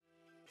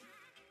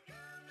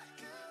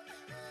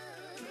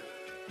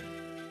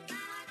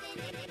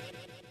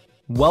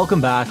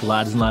Welcome back,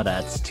 lads and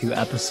ladettes, to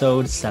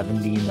episode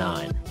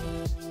 79.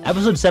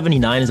 Episode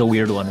 79 is a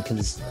weird one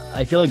because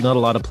I feel like not a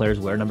lot of players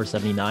wear number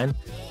 79,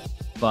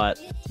 but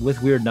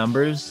with weird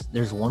numbers,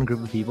 there's one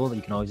group of people that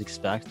you can always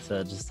expect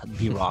to just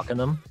be rocking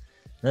them.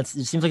 And it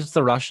seems like it's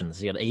the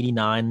Russians. You got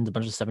 89, a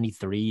bunch of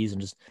 73s,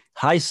 and just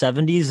high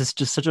 70s. It's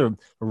just such a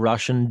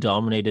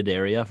Russian-dominated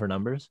area for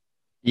numbers.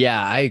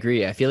 Yeah, I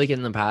agree. I feel like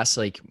in the past,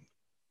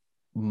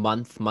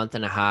 month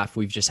and a half,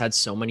 we've just had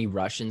so many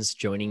Russians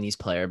joining these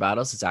player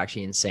battles. It's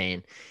actually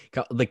insane.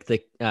 Like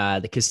the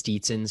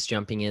Kostitsins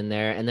jumping in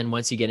there, and then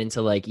once you get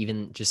into like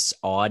even just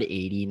odd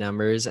 80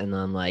 numbers, and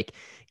then like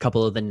a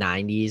couple of the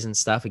 90s and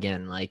stuff,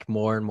 again, like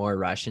more and more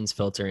Russians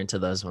filter into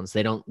those ones.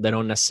 They don't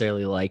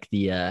necessarily like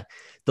the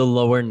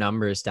lower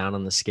numbers down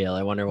on the scale.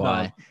 I wonder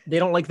why. No, they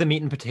don't like the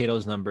meat and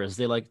potatoes numbers.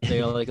 They like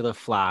the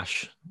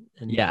flash.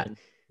 Yeah.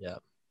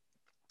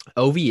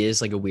 OV is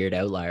like a weird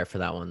outlier for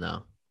that one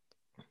though.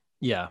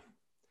 Yeah,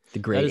 the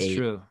great that is 8.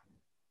 True.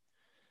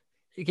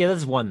 Okay,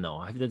 that's one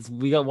though.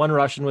 We got one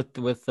Russian with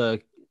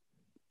but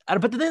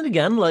then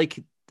again,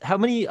 like how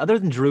many other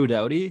than Drew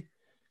Doughty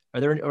are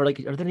there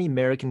any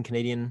American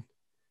Canadian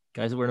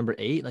guys that wear number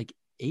 8? Like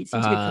 8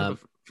 seems like kind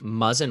of...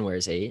 Muzzin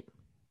wears 8.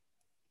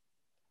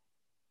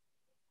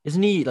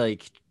 Isn't he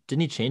like?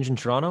 Didn't he change in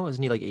Toronto?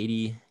 Isn't he like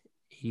 80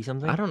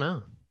 something? I don't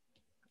know.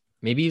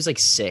 Maybe he was like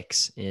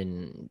 6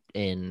 in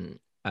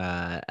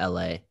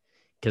LA.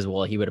 Because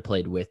he would have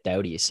played with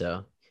Doughty,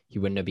 so he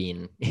wouldn't have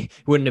been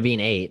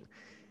 8.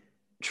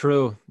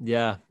 True.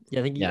 Yeah.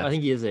 I think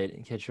he is 8.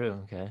 Okay. True.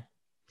 Okay.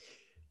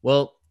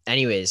 Well,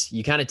 anyways,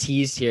 you kind of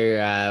teased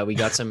here. We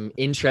got some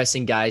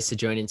interesting guys to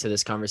join into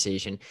this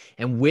conversation,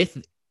 and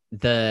with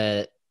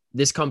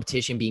this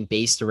competition being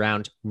based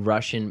around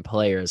Russian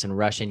players and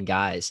Russian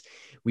guys,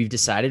 we've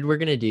decided we're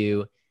gonna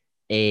do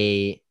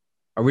a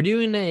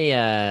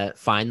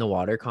find the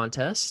water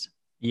contest.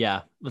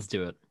 Yeah, let's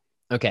do it.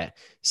 Okay,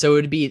 so it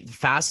would be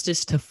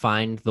fastest to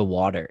find the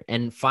water.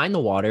 And find the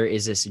water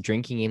is this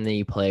drinking game that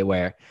you play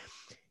where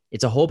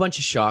it's a whole bunch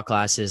of shot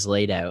glasses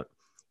laid out,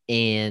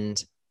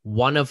 and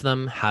one of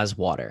them has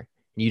water.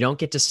 You don't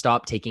get to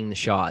stop taking the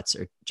shots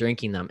or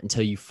drinking them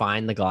until you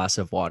find the glass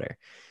of water.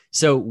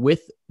 So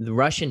with the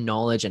Russian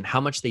knowledge and how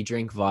much they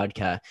drink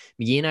vodka,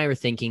 McGee and I were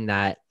thinking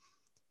that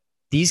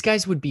these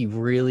guys would be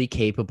really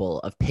capable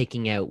of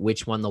picking out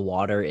which one the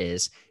water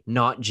is,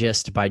 not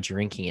just by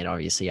drinking it,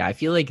 obviously. I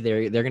feel like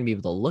they're going to be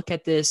able to look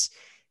at this,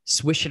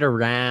 swish it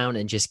around,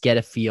 and just get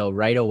a feel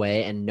right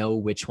away and know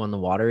which one the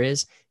water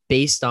is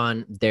based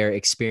on their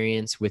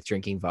experience with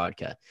drinking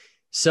vodka.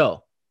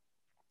 So,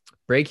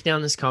 breaking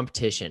down this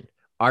competition,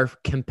 our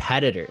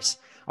competitors,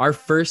 our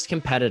first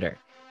competitor,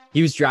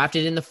 he was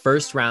drafted in the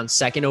first round,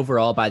 second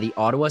overall by the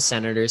Ottawa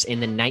Senators in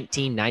the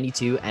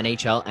 1992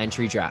 NHL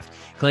entry draft,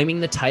 claiming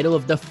the title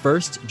of the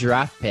first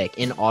draft pick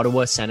in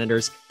Ottawa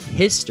Senators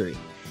history.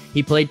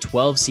 He played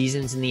 12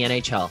 seasons in the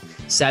NHL,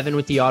 7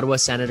 with the Ottawa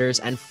Senators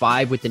and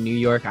 5 with the New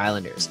York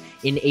Islanders.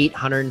 In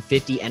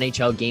 850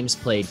 NHL games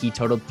played, he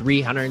totaled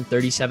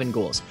 337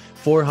 goals,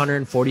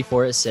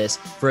 444 assists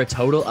for a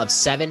total of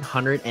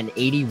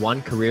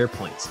 781 career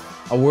points.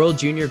 A World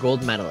Junior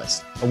Gold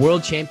medalist, a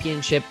World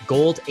Championship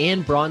gold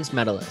and bronze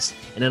medalist,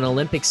 and an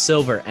Olympic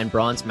silver and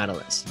bronze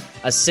medalist.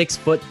 A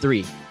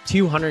 6'3",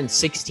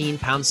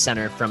 216-pound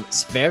center from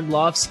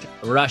Sverdlovsk,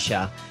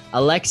 Russia,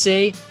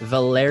 Alexei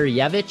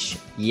Valerievich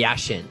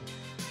Yashin.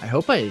 I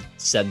hope I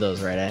said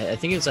those right. I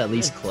think it was at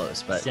least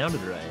close, but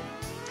sounded right.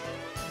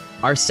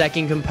 Our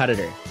second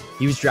competitor,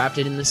 he was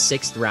drafted in the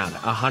 6th round,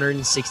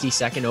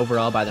 162nd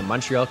overall by the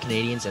Montreal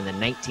Canadiens in the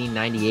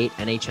 1998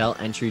 NHL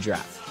entry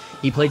draft.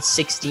 He played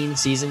 16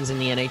 seasons in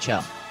the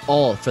NHL,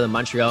 all for the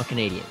Montreal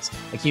Canadiens,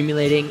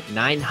 accumulating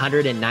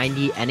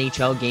 990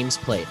 NHL games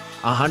played,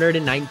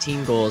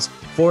 119 goals,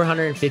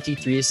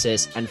 453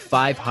 assists, and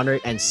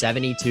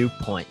 572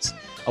 points.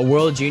 A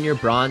World Junior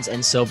bronze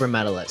and silver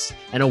medalist,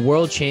 and a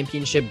World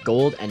Championship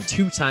gold and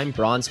 2-time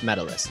bronze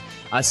medalist.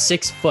 A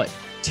 6',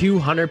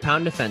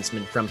 200-pound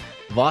defenseman from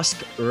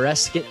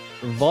Voskresensk,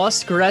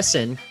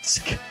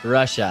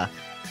 Russia,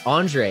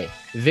 Andrei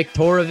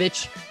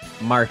Viktorovich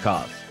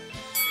Markov.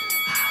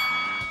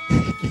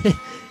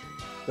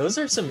 Those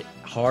are some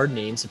hard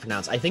names to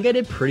pronounce. I think I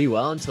did pretty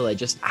well until I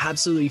just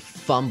absolutely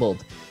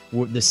fumbled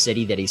the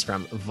city that he's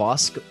from.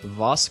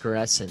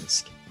 Voskresensk.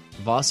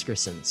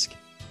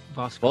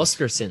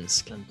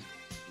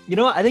 You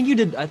know what? I think you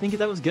did. I think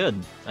that was good.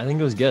 I think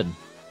it was good.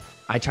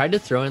 I tried to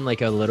throw in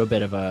like a little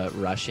bit of a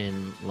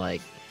Russian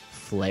like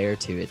flair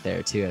to it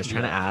there too. I was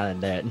trying to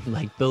add that,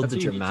 like build the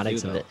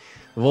dramatics of it.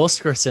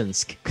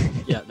 Voskresensk.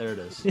 Yeah, there it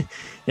is.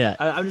 Yeah.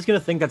 I'm just going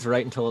to think that's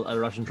right until a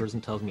Russian person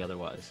tells me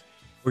otherwise.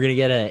 We're going to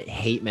get a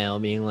hate mail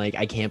being like,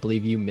 I can't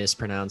believe you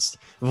mispronounced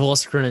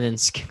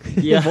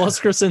Voskresensk. Yeah.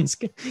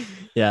 Voskresensk.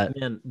 Yeah.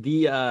 Man,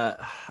 the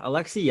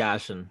Alexei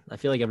Yashin, I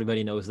feel like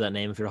everybody knows that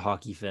name if you're a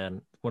hockey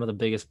fan. One of the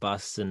biggest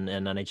busts in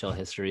NHL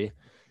history.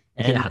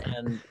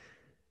 And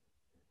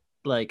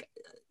like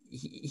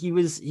he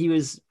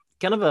was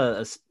kind of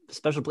a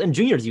special play. In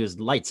juniors, he was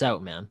lights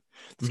out, man.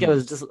 This guy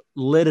was just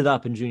lit it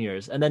up in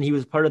juniors. And then he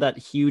was part of that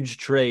huge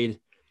trade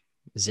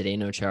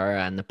Zdeno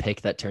Chara and the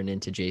pick that turned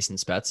into Jason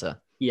Spezza.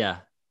 Yeah,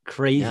 Yeah.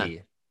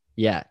 crazy.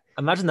 Yeah.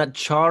 Imagine that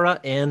Chara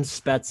and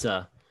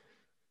Spezza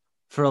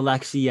for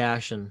Alexei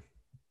Yashin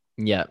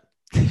Yeah.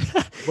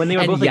 when they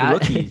were And both like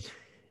rookies.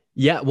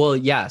 yeah. Well,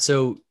 yeah.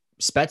 So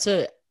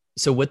Spezza,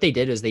 so what they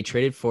did is they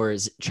traded for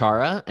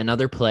Chara,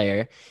 another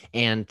player,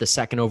 and the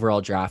second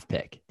overall draft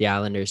pick. The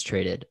Islanders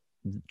traded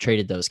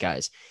those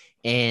guys.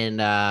 And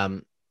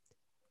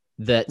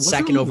the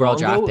second overall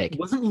draft pick.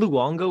 Wasn't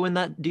Luongo in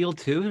that deal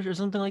too, or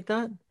something like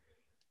that?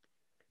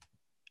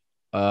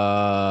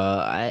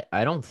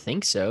 I don't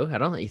think so. I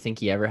don't think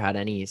he ever had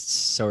any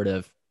sort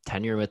of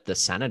tenure with the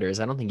Senators.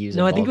 I don't think he was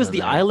No, I think it involved was in the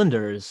that.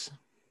 Islanders.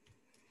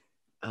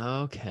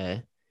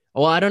 Okay.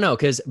 Well, I don't know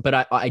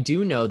but I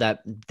do know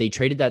that they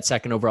traded that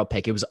second overall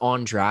pick. It was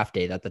on draft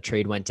day that the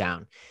trade went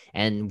down,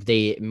 and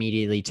they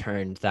immediately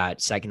turned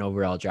that second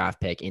overall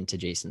draft pick into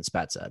Jason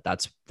Spezza.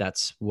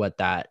 That's what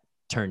that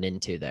turned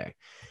into there.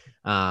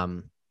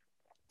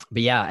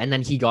 But yeah, and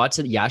then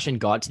Yashin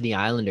got to the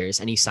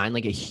Islanders and he signed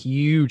like a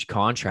huge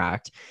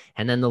contract.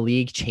 And then the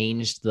league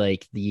changed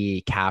like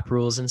the cap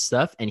rules and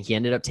stuff. And he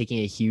ended up taking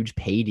a huge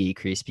pay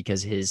decrease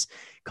because his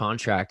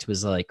contract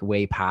was like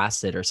way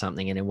past it or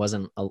something. And it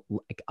wasn't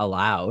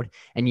allowed.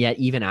 And yet,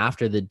 even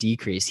after the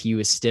decrease, he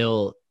was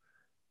still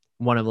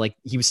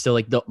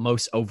the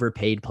most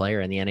overpaid player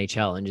in the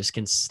NHL and just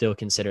still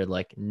considered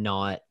like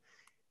not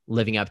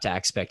living up to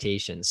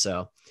expectations.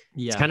 So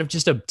it's kind of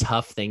just a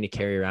tough thing to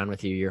carry around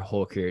with you your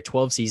whole career.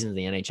 12 seasons in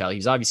the NHL. He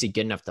was obviously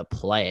good enough to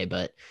play,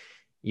 but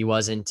he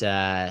wasn't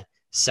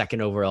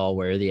second overall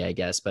worthy, I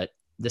guess. But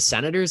the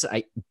Senators,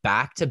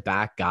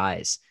 back-to-back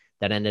guys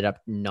that ended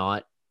up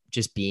not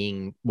just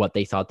being what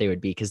they thought they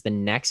would be, because the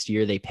next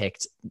year they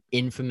picked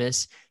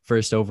infamous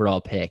first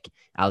overall pick,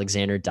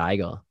 Alexander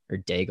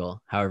Daigle,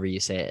 however you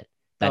say it,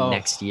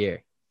 next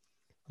year.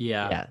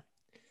 Yeah.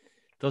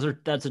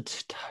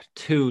 That's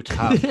two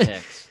top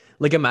picks.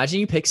 Like, imagine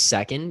you pick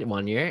second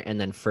one year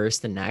and then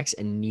first the next,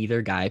 and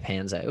neither guy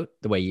pans out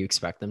the way you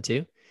expect them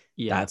to.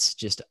 Yeah. That's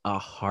just a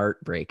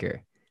heartbreaker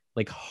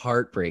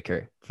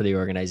for the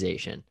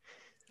organization.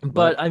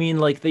 But I mean,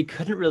 like, they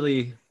couldn't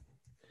really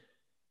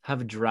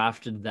have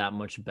drafted that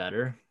much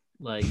better.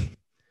 Like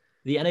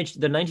the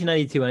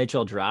 1992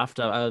 NHL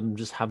draft, I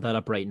just have that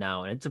up right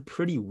now, and it's a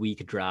pretty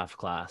weak draft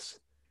class.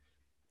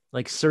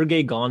 Like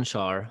Sergei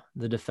Gonchar,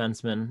 the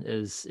defenseman,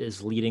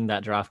 is leading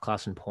that draft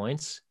class in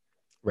points.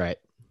 Right.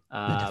 The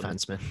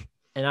defenseman.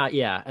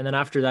 And then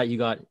after that, you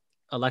got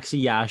Alexei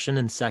Yashin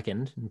in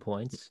second in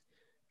points.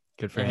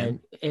 Good for him.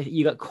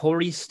 You got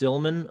Corey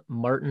Stillman,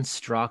 Martin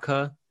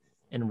Straka,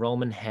 and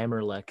Roman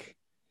Hammerlick.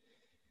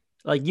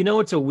 Like,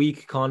 it's a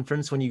weak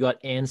conference when you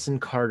got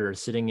Anson Carter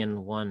sitting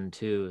in 1,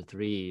 2,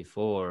 3,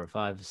 4,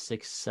 5,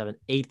 6, 7,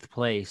 8th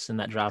place in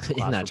that draft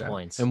class for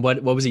points. And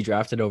what was he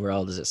drafted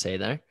overall? Does it say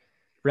there?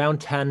 Round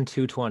 10,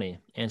 220,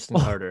 Anson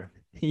Carter.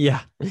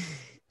 Yeah.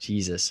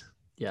 Jesus.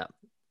 Yeah.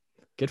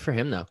 Good for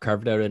him, though.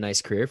 Carved out a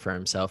nice career for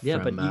himself. Yeah,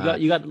 but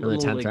you got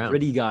little like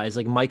gritty guys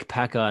like Mike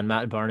Pekka and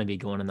Matt Barnaby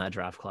going in that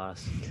draft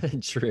class.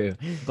 True,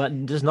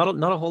 but just not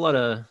a whole lot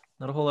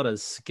of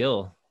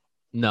skill.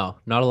 No,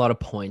 not a lot of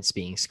points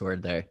being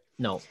scored there.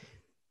 No.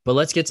 But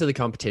let's get to the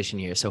competition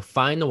here. So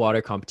find the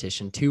water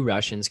competition. 2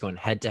 Russians going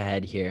head to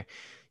head here.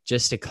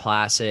 Just a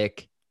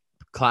classic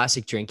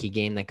drinky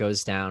game that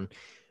goes down.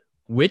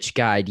 Which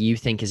guy do you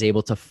think is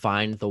able to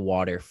find the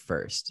water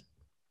first?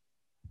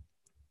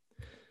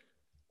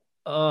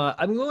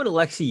 I'm going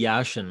Alexei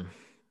Yashin.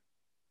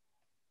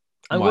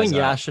 I'm going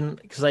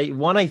Yashin because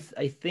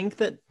I think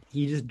that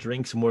he just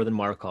drinks more than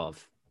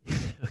Markov.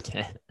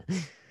 Okay.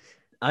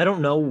 I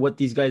don't know what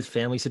these guys'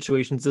 family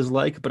situations is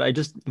like, but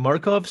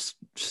Markov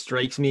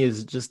strikes me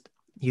as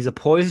he's a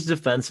poised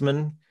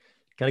defenseman,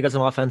 kind of got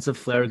some offensive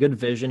flair, good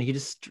vision. He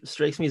just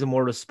strikes me as a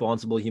more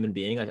responsible human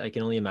being. I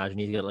can only imagine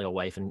he's got like a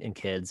wife and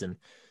kids, and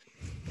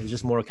he's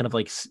just more kind of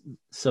like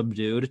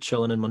subdued,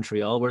 chilling in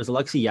Montreal. Whereas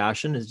Alexei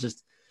Yashin is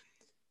just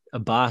a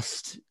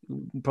bust.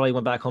 Probably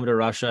went back home to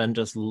Russia and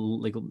just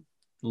like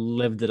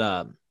lived it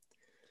up.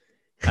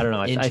 I don't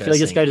know. I feel like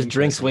this guy just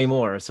drinks way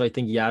more. So I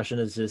think Yashin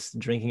is just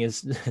drinking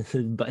his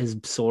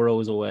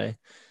sorrows away.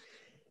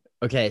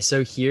 Okay,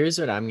 so here's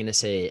what I'm going to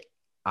say.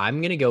 I'm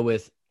going to go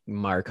with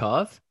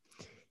Markov.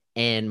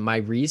 And my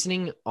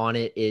reasoning on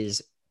it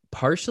is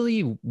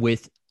partially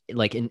with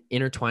like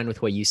intertwined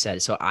with what you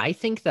said. So I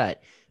think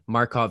that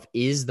Markov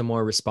is the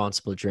more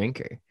responsible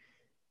drinker.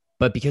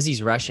 But because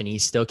he's Russian,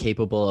 he's still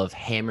capable of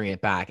hammering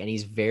it back. And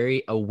he's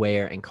very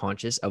aware and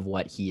conscious of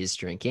what he is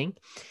drinking.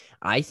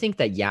 I think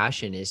that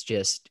Yashin is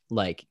just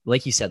like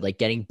you said, like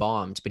getting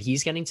bombed, but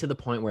he's getting to the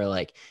point where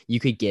like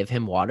you could give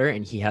him water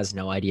and he has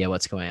no idea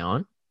what's going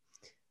on.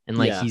 And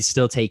like he's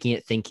still taking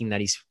it, thinking that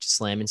he's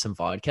slamming some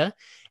vodka.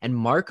 And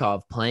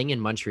Markov playing in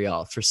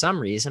Montreal, for some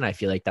reason, I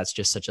feel like that's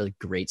just such a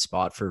great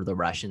spot for the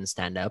Russians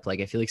stand up. Like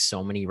I feel like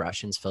so many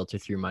Russians filter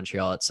through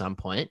Montreal at some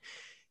point.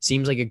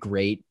 Seems like a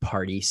great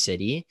party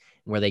city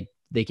where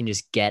they can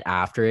just get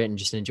after it and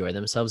just enjoy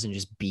themselves and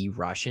just be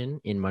Russian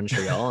in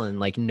Montreal and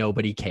like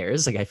nobody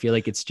cares. Like I feel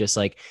like it's just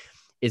like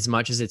as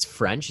much as it's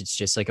French, it's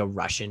just like a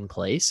Russian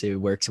place. It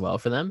works well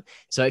for them.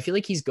 So I feel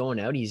like he's going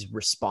out, he's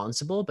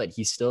responsible, but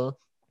he's still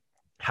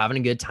having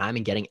a good time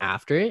and getting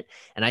after it.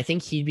 And I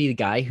think he'd be the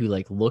guy who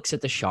like looks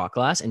at the shot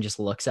glass and just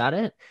looks at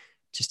it,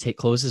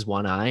 closes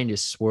one eye and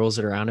just swirls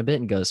it around a bit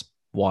and goes,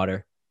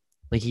 water.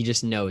 Like he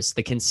just knows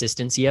the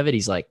consistency of it.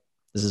 He's like,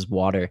 this is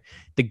water.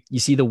 You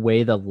see the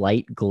way the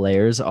light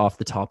glares off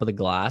the top of the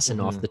glass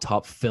and off the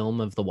top film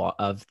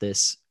of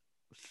this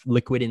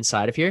liquid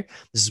inside of here.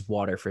 This is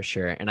water for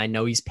sure. And I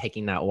know he's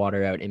picking that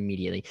water out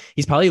immediately.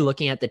 He's probably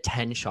looking at the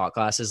 10 shot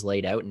glasses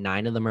laid out.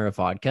 9 of them are a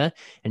vodka.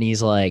 And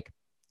he's like,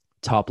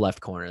 top left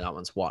corner, that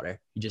one's water.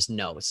 He just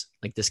knows.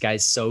 Like this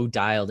guy's so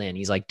dialed in.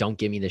 He's like, don't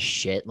give me this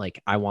shit.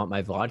 Like I want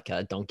my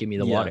vodka. Don't give me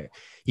the water.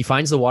 He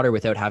finds the water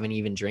without having to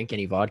even drink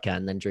any vodka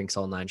and then drinks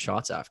all 9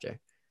 shots after.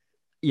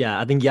 Yeah,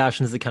 I think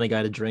Yashin is the kind of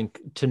guy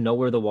to know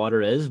where the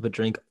water is, but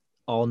drink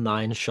all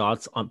 9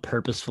 shots on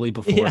purposefully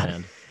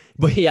beforehand. Yeah.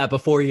 But yeah,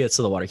 before he gets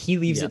to the water, he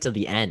leaves it to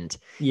the end.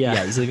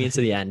 Yeah, he's leaving it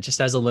to the end,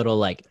 just as a little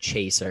like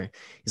chaser.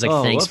 He's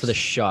like, thanks for the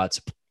shots.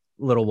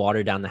 Little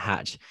water down the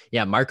hatch.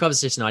 Yeah,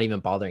 Markov's just not even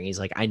bothering. He's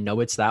like, I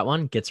know it's that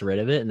one, gets rid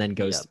of it, and then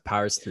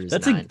powers through.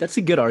 That's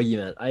a good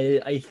argument.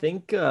 I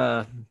think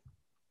I'm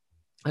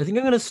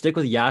gonna stick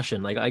with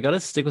Yashin. Like I gotta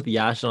stick with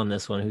Yashin on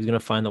this one. Who's gonna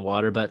find the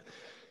water? But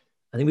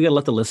I think we gotta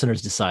let the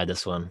listeners decide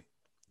this one.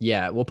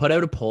 Yeah, we'll put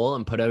out a poll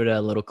and put out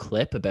a little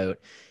clip about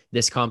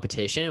this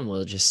competition, and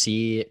we'll just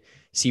see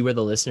where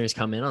the listeners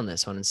come in on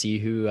this one and see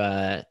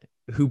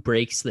who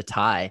breaks the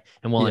tie.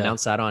 And we'll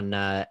announce that on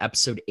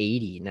episode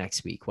 80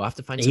 next week. We'll have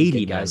to find some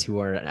good guys who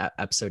are at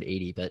episode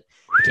 80, but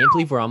I can't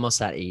believe we're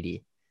almost at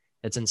 80.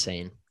 That's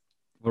insane.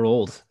 We're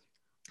old.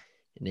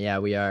 Yeah,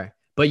 we are.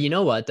 But you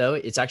know what though?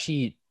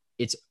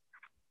 It's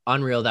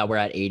unreal that we're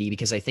at 80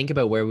 because I think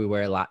about where we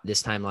were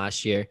this time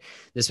last year.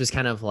 This was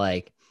kind of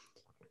like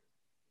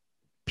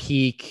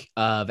peak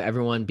of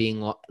everyone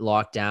being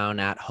locked down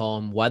at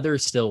home. Weather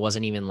still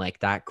wasn't even like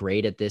that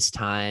great at this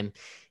time.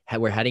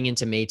 We're heading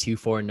into May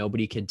 24.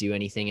 Nobody could do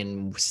anything.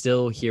 And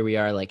still here we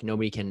are, like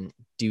nobody can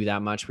do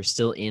that much. We're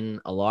still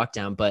in a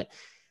lockdown, but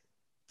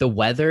the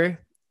weather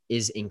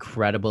is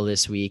incredible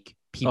this week.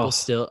 People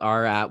still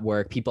are at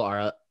work. People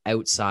are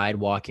outside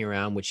walking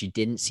around, which you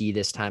didn't see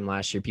this time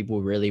last year.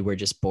 People really were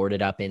just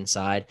boarded up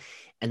inside.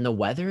 And the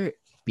weather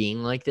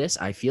being like this,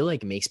 I feel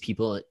like makes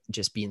people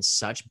just be in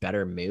such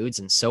better moods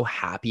and so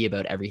happy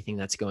about everything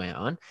that's going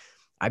on.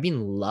 I've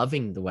been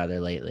loving the weather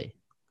lately.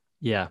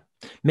 Yeah,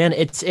 man,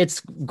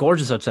 it's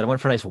gorgeous outside. I went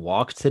for a nice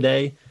walk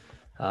today.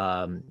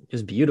 It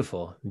was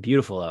beautiful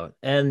out.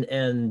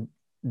 And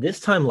this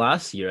time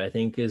last year, I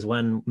think is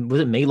when,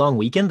 was it May long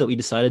weekend that we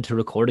decided to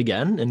record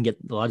again and get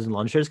the Lads and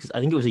Lawnchairs? Because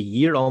I think it was a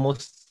year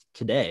almost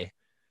today.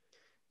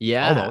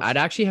 Yeah, almost. I'd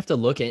actually have to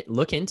look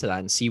into that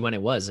and see when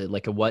it was.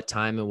 Like at what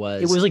time it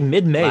was. It was like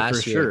mid-May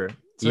for sure.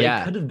 So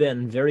yeah, it could have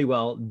been very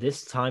well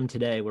this time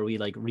today where we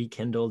like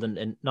rekindled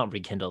and not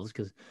rekindled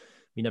because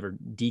we never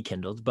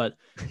dekindled, but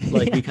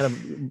like we kind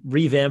of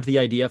revamped the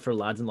idea for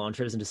Lads and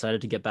Lawnchairs and decided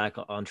to get back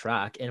on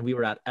track. And we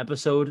were at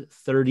episode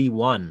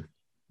 31.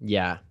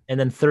 Yeah. And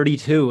then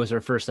 32 was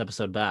our first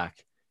episode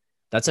back.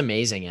 That's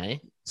amazing, eh?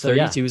 So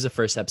 32 is the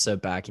first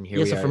episode back, and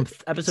here we are. From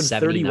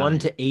episode 31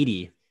 to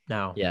 80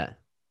 now. Yeah.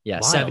 Yeah.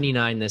 Wild.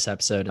 79 this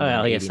episode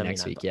and 80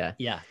 next week. Yeah.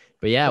 Yeah.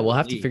 But yeah, we'll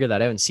have to figure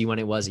that out and see when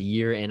it was a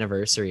year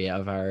anniversary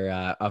of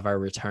our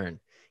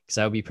return. Because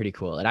that would be pretty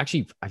cool. It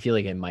actually, I feel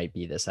like it might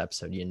be this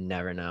episode. You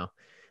never know.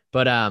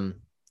 But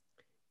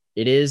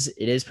it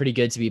is pretty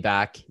good to be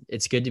back.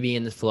 It's good to be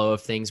in the flow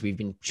of things. We've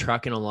been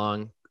trucking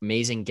along,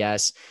 amazing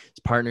guests,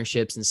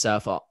 partnerships and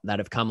stuff that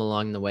have come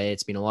along the way.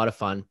 It's been a lot of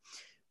fun.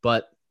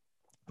 But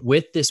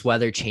with this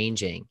weather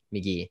changing,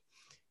 McGee,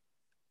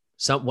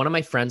 one of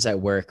my friends at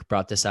work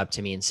brought this up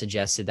to me and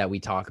suggested that we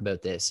talk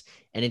about this.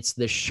 And it's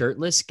the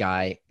shirtless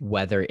guy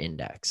weather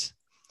index.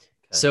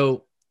 Okay.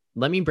 So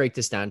let me break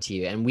this down to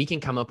you, and we can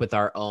come up with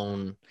our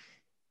own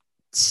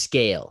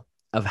scale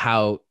of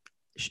how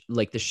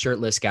like the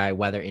shirtless guy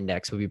weather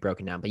index will be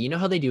broken down. But you know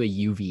how they do a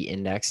UV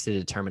index to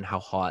determine how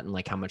hot and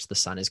like how much the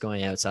sun is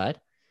going outside?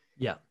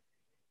 Yeah.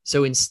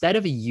 So instead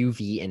of a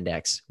UV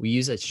index, we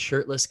use a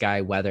shirtless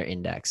guy weather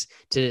index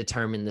to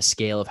determine the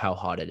scale of how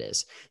hot it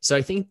is. So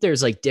I think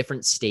there's like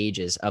different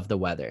stages of the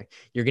weather.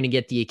 You're going to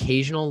get the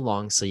occasional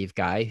long sleeve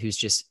guy who's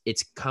just,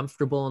 it's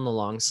comfortable in the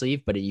long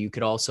sleeve, but you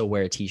could also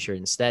wear a t-shirt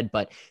instead.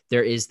 But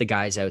there is the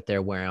guys out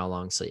there wearing a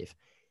long sleeve.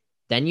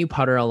 Then you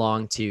putter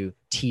along to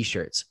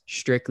t-shirts,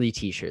 strictly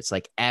t-shirts.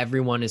 Like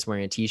everyone is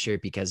wearing a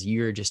t-shirt because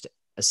you're just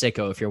a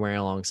sicko if you're wearing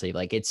a long sleeve.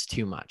 Like it's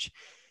too much.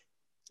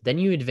 Then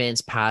you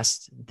advance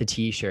past the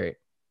t-shirt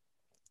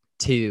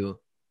to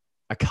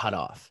a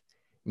cutoff.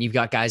 And you've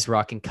got guys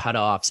rocking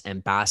cutoffs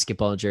and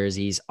basketball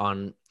jerseys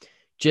on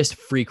just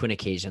frequent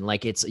occasion.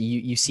 Like it's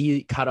you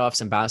see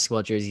cutoffs and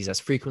basketball jerseys as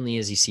frequently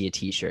as you see a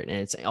t-shirt, and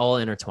it's all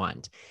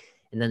intertwined.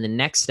 And then the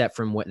next step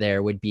from what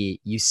there would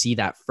be, you see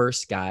that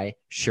first guy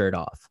shirt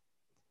off,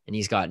 and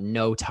he's got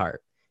no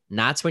tarp. And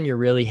that's when you're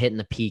really hitting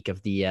the peak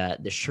of the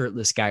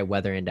shirtless guy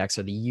weather index,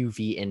 or the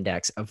UV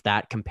index of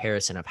that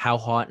comparison of how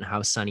hot and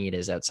how sunny it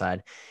is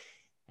outside.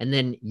 And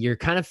then you're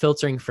kind of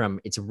filtering from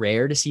it's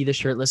rare to see the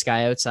shirtless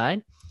guy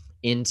outside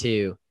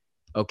into,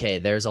 okay,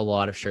 there's a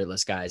lot of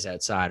shirtless guys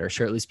outside or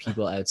shirtless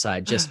people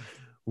outside, just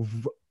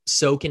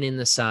soaking in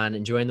the sun,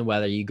 enjoying the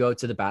weather. You go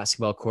to the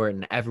basketball court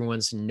and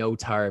everyone's no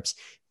tarps,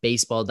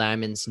 baseball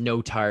diamonds,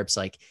 no tarps.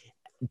 Like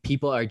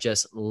people are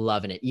just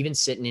loving it. Even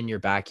sitting in your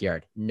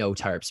backyard, no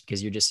tarps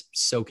because you're just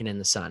soaking in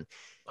the sun.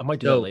 I might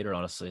do that later,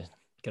 honestly.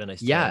 Get a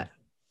nice tan.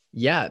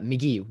 Yeah.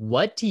 McGee,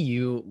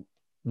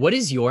 what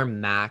is your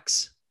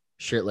max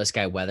shirtless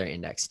guy weather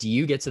index? Do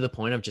you get to the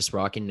point of just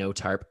rocking no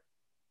tarp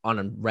on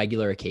a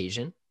regular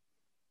occasion?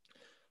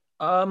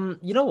 You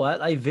know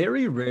what? I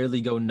very rarely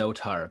go no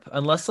tarp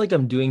unless like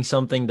I'm doing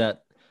something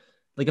that,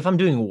 like if I'm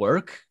doing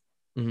work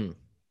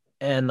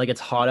and like it's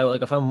hot out,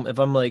 like if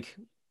I'm like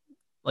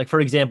for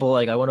example,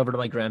 like I went over to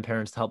my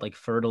grandparents to help like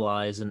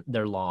fertilize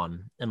their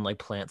lawn and like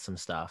plant some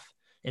stuff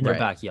in their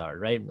backyard,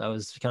 right? I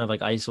was kind of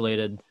like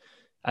isolated.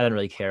 I didn't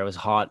really care. It was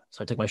hot,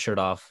 so I took my shirt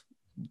off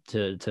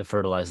to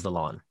fertilize the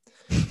lawn.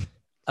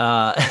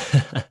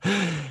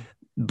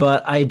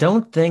 But I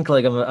don't think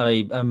like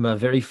I'm a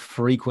very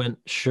frequent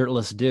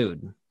shirtless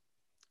dude.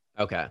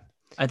 Okay.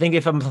 I think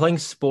if I'm playing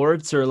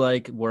sports or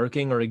like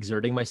working or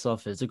exerting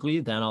myself physically,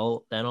 then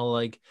I'll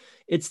like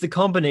it's the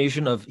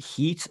combination of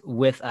heat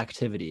with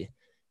activity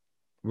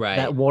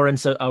that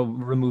warrants a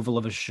removal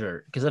of a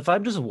shirt. Because if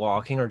I'm just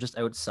walking or just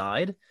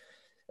outside,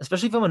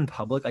 especially if I'm in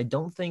public, I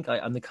don't think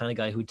I'm the kind of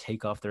guy who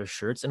take off their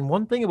shirts. And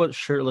one thing about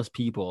shirtless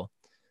people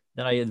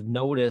that I have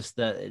noticed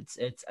that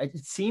it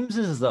seems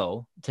as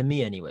though, to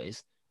me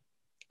anyways,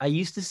 I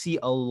used to see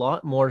a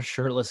lot more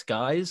shirtless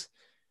guys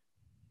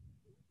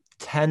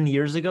 10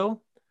 years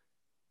ago,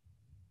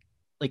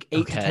 like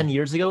 8 to 10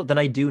 years ago than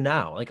I do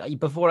now. Like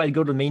before I'd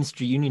go to Main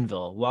Street,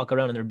 Unionville, walk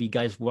around and there'd be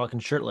guys walking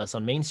shirtless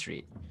on Main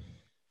Street.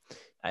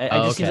 I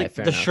just seems like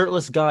the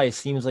shirtless guy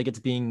seems like it's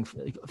being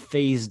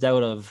phased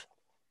out of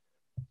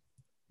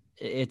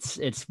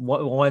it's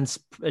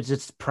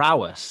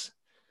prowess.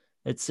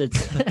 It's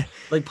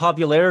like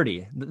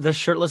popularity. The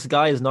shirtless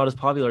guy is not as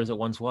popular as it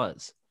once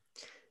was.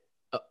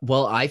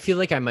 Well, I feel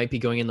like I might be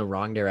going in the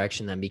wrong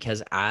direction then,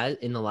 because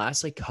in the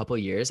last like couple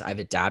of years, I've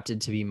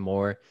adapted to be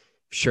more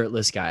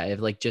shirtless guy.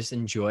 I've like just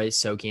enjoy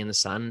soaking in the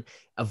sun,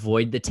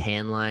 avoid the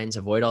tan lines,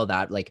 avoid all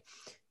that. Like,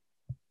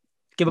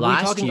 okay, but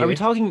are we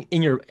talking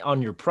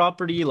on your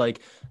property,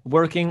 like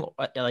working,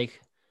 like?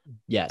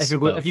 Yes.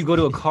 If you go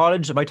to a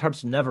cottage, my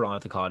tarp's never on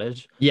at the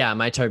cottage. Yeah,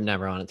 my tarp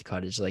never on at the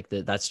cottage. Like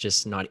that's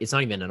just not. It's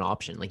not even an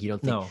option. Like you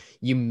don't think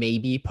you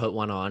maybe put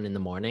one on in the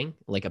morning,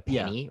 like a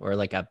penny or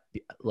like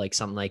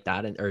something like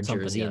that, or a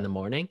jersey in the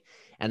morning,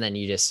 and then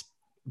you just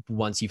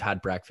once you've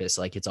had breakfast,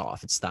 like it's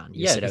off, it's done.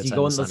 You sit outside. You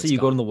go in, let's say you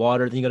go in the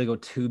water, then you got to go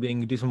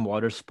tubing, do some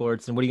water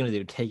sports, and what are you gonna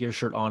do? Take your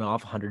shirt on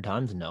off 100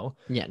 times? No.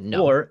 Yeah,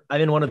 no. Or I'm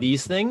in one of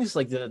these things,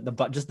 like the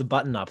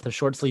button up, the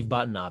short sleeve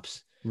button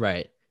ups.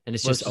 Right. And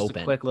it's just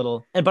open. A quick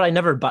little, but I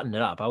never button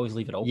it up. I always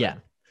leave it open. Yeah.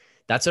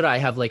 That's what I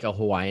have, like a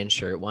Hawaiian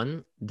shirt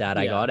one that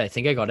I got. I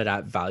think I got it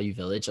at Value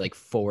Village, like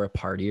for a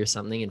party or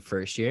something in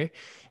first year.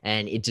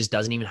 And it just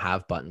doesn't even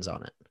have buttons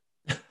on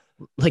it.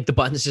 Like the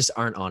buttons just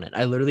aren't on it.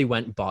 I literally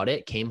went, bought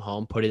it, came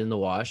home, put it in the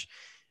wash,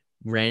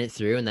 ran it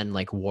through, and then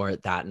like wore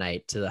it that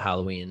night to the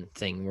Halloween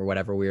thing or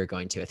whatever we were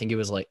going to. I think it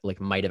was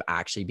like might have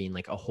actually been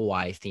like a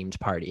Hawaii themed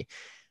party.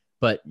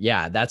 But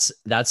yeah, that's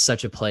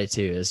such a play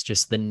too. It's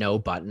just the no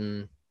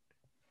button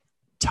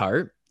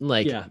tarp,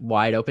 like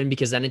wide open,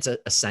 because then it's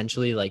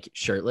essentially like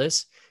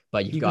shirtless,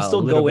 but you've got a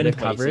little bit of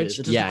coverage.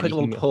 It's just a quick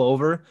little pull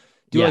over.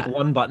 Do like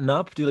one button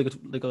up. Do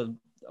like a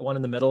one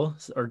in the middle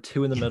or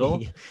two in the middle,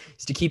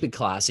 just to keep it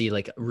classy,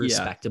 like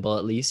respectable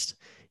at least.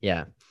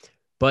 Yeah,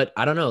 but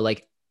I don't know.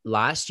 Like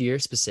last year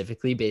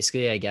specifically,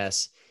 basically, I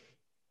guess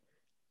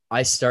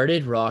I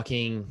started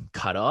rocking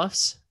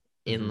cutoffs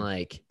in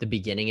like the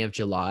beginning of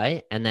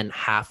July, and then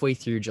halfway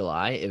through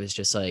July, it was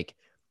just like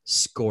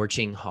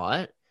scorching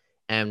hot.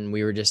 And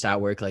we were just at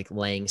work, like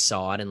laying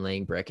sod and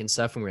laying brick and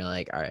stuff. And we were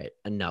like, all right,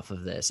 enough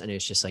of this. And it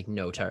was just like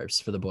no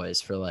tarps for the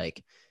boys for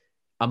like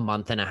a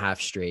month and a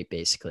half straight,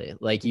 basically.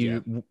 Like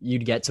you'd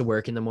get to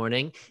work in the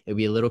morning. It'd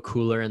be a little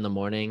cooler in the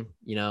morning,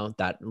 you know,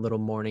 that little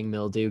morning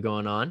mildew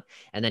going on.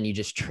 And then you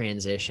just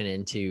transition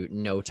into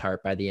no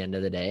tarp by the end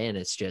of the day. And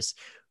it's just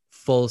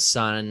full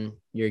sun.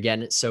 You're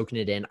getting it, soaking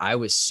it in. I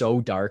was so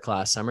dark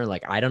last summer.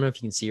 Like, I don't know if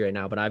you can see right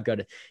now, but I've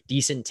got a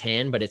decent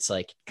tan, but it's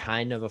like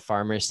kind of a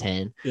farmer's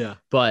tan. Yeah.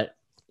 But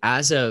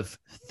as of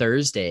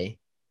Thursday,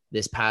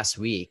 this past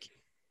week,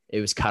 it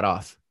was cut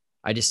off.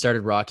 I just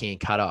started rocking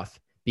cut off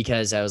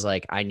because I was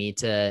like, I need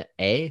to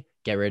A,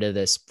 get rid of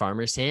this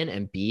farmer's tan,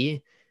 and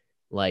B,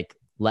 like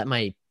let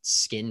my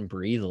skin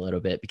breathe a little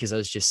bit, because I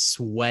was just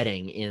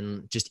sweating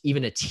in just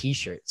even a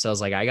t-shirt. So I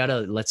was like, I got to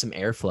let some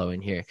airflow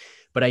in here.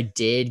 But I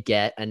did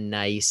get a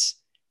nice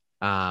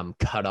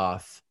cut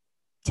off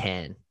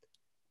tan.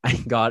 I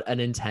got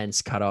an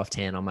intense cutoff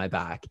tan on my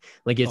back.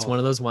 Like it's one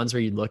of those ones where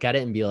you look at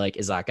it and be like,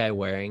 is that guy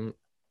wearing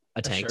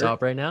a tank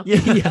top right now?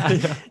 Yeah.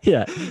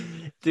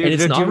 Dude, and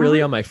it's not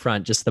really on my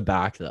front, just the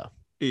back though.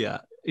 Yeah.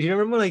 Do you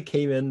remember when I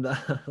came in?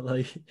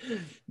 Like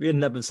we had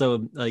an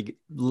episode like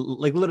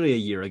literally a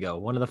year ago.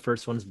 One of the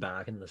first ones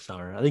back in the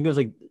summer. I think it was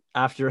like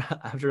after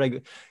after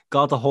I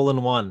got the hole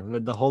in one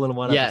with the hole in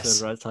one episode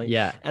Yes. where I was telling you,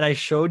 Yeah. and I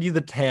showed you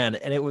the tan,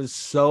 and it was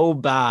so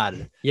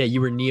bad. Yeah. You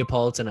were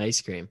Neapolitan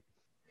ice cream.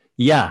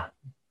 Yeah,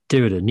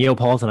 dude, a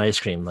Neapolitan ice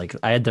cream. Like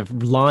I had the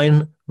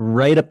line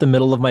right up the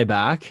middle of my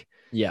back,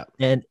 Yeah.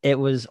 and it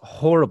was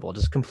horrible.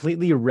 Just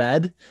completely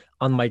red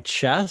on my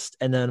chest,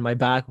 and then my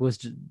back was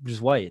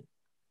just white.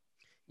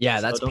 Yeah.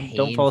 So That's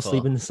don't fall asleep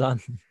painful. in the sun.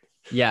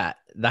 Yeah.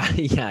 That,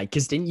 yeah.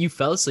 Cause didn't you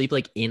fell asleep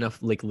like in a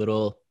like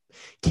little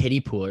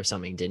kiddie pool or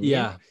something, didn't you?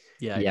 Yeah,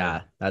 yeah, I did.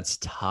 Yeah, that's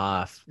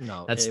tough.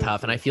 No, That's it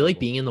tough. was And it I was feel like horrible.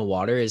 being in the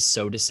water is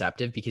so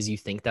deceptive because you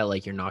think that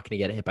like you're not going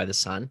to get hit by the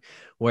sun.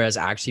 Whereas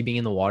actually being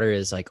in the water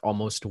is like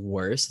almost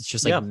worse. It's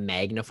just like Yeah,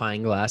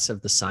 magnifying glass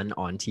of the sun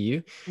onto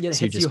you. yeah, it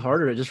So you're hits you just,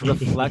 harder. It just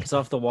reflects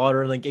off the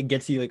water and like it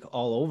gets you like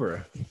all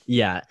over.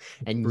 yeah.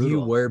 And you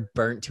Brutal. were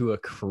burnt to a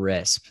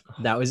crisp.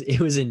 It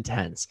was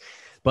intense.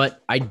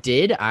 But I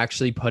did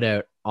actually put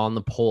out on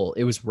the poll,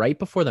 it was right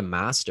before the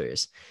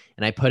Masters.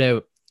 And I put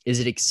out, is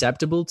it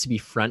acceptable to be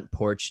front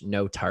porch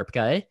no tarp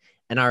guy?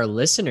 And our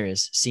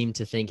listeners seem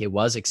to think it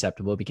was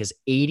acceptable because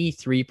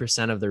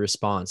 83% of the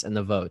response and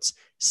the votes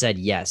said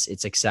yes,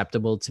 it's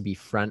acceptable to be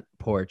front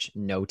porch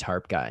no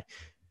tarp guy.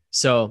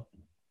 So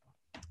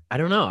I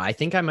don't know. I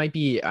think I might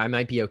be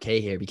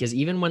okay here because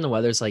even when the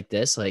weather's like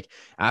this, like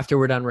after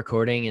we're done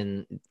recording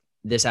and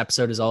this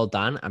episode is all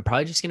done, I'm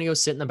probably just gonna go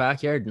sit in the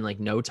backyard and like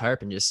no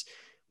tarp and just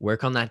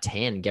work on that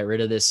tan, get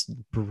rid of this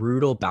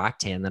brutal back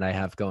tan that I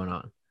have going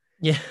on.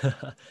 Yeah,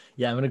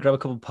 yeah. I'm gonna grab a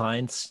couple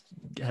pints,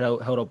 head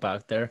out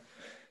back there.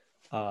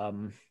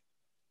 Um,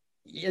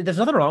 yeah, there's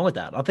nothing wrong with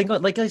that. I think,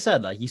 like I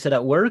said, like you said,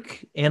 at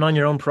work and on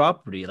your own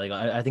property, like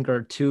I think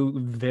are two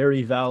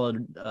very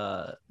valid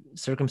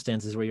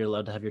circumstances where you're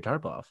allowed to have your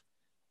tarp off.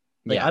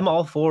 Like Yeah. I'm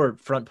all for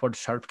front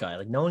porch tarp guy.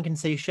 Like no one can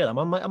say shit. I'm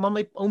on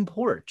my own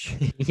porch.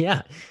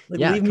 Yeah. Like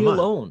Yeah. leave me Come on.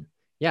 alone.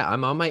 Yeah.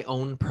 I'm on my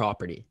own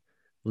property.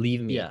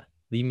 Leave me. Yeah.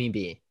 Leave me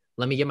be.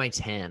 Let me get my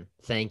tan.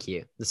 Thank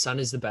you. The sun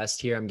is the best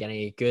here. I'm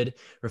getting a good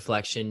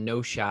reflection,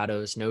 no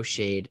shadows, no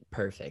shade.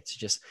 Perfect.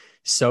 Just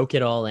soak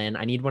it all in.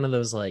 I need one of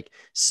those like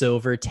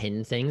silver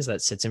tin things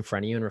that sits in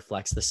front of you and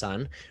reflects the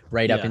sun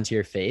right up Yeah. into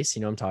your face.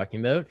 You know what I'm talking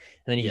about? And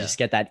then you can Yeah. just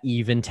get that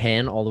even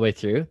tan all the way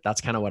through.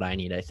 That's kind of what I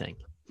need, I think.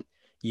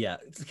 Yeah.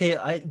 Okay.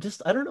 I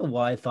don't know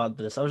why I thought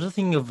this. I was just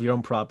thinking of your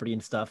own property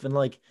and stuff. And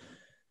like,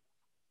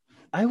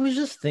 I was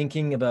just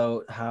thinking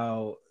about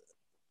how,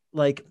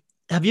 like,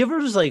 have you ever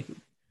just like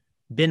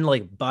been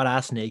like butt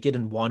ass naked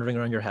and wandering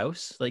around your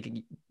house? Like,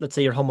 let's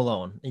say you're home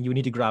alone and you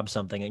need to grab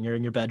something and you're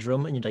in your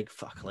bedroom and you're like,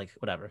 fuck, like,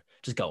 whatever,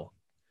 just go.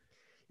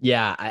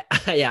 Yeah,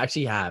 I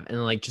actually have.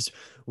 And like just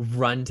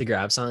run to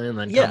grab something and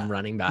then Yeah. come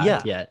running back.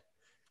 Yeah. Yeah.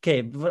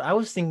 Okay. But I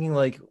was thinking,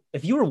 like,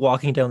 if you were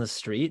walking down the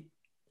street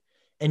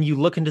and you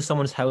look into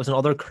someone's house and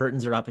all their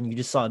curtains are up and you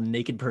just saw a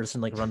naked person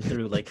like run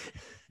through, like,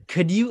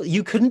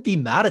 you couldn't be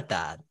mad at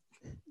that.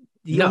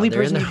 The No, only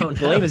they're in person you their can own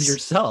blame is house.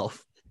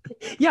 yourself.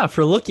 Yeah,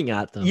 for looking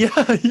at them. Yeah,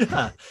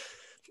 yeah.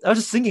 I was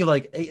just thinking,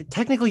 like,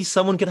 technically,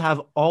 someone could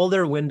have all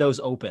their windows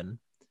open,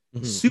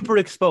 Mhm. super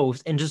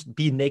exposed, and just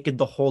be naked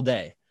the whole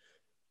day,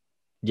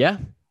 Yeah.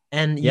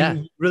 and Yeah.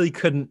 you really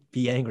couldn't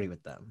be angry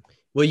with them.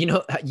 Well, you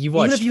know, you Even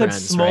watched if you had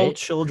Friends, small right?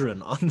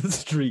 children on the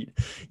street,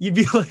 you'd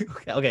be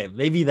like, okay,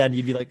 maybe then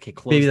you'd be like, okay,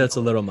 Maybe the that's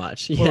a little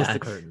much. close Yeah. the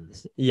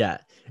curtains. Yeah.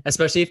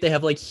 Especially if they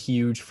have like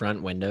huge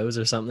front windows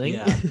or something.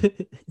 Yeah.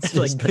 It's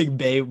Just- like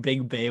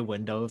big bay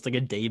window. It's like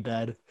a day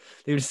bed.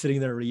 They were sitting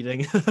there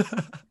reading.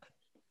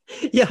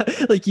 yeah,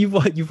 like you've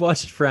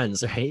watched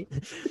Friends, right?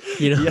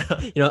 You know,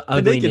 Yeah.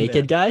 ugly naked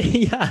naked man. guy.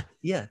 Yeah.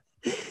 Yeah.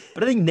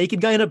 But I think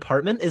naked guy in an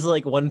apartment is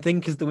like one thing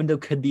because the window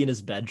could be in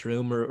his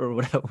bedroom or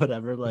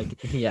whatever.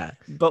 Like, Yeah.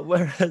 but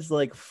whereas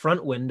like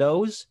front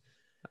windows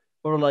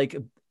or like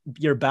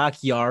your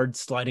backyard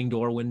sliding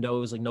door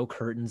windows, like no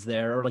curtains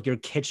there, or like your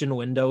kitchen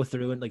window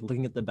through and like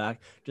looking at the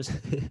back, just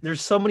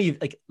there's so many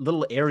like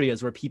little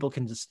areas where people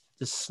can just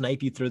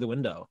snipe you through the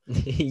window,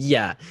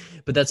 Yeah.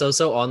 But that's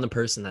also on the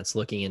person that's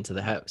looking into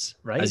the house,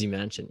 right? as you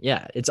mentioned.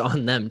 Yeah, it's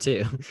on them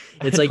too.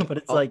 I It's know, like but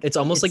it's like it's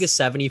almost like a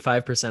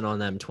 75% on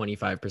them,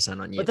 25%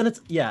 on you. But then it's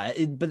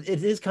but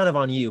it is kind of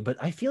on you. But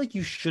I feel like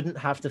you shouldn't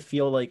have to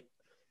feel like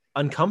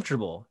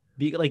uncomfortable.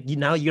 Be like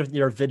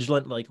you're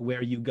vigilant like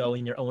where you go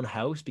in your own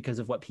house because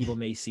of what people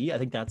may see. I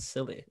think that's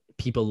silly.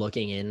 People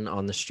looking in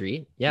on the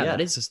street. Yeah, Yeah.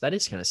 that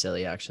is kind of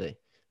silly actually.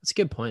 That's a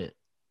good point.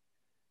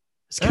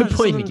 That's a Yeah, good just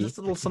point, something- Mickey. just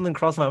a little something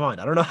crossed my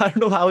mind. I don't know. I don't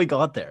know how we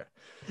got there,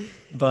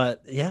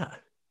 but yeah.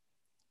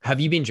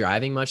 Have you been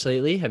driving much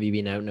lately? Have you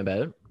been out and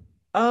about?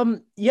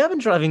 Yeah, I've been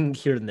driving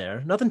here and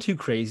there. Nothing too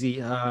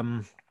crazy.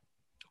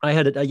 I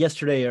had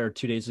yesterday or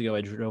 2 days ago. I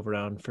drove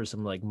around for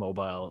some like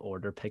mobile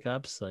order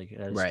pickups. Like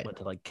I just Right. went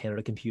to like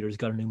Canada Computers,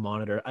 got a new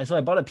monitor. I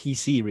bought a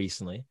PC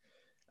recently.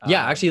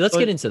 Yeah, actually, let's so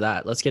get into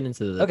that. Let's get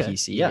into the Okay.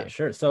 PC. Yeah, here.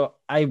 sure. So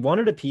I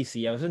wanted a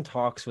PC. I was in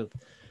talks with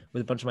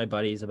a bunch of my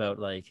buddies about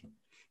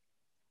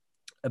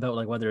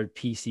whether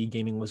PC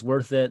gaming was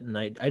worth it, and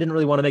I didn't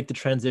really want to make the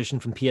transition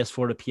from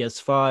PS4 to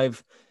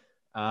PS5.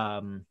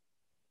 Um,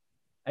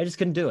 I just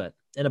couldn't do it.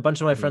 And a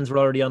bunch of my friends were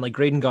already on, like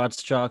Graydon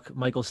Gottschalk,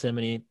 Michael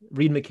Simony,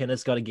 Reed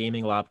McInnes got a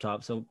gaming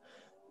laptop. So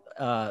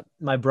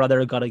my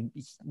brother got a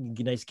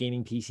nice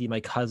gaming PC. My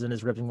cousin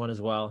is ripping one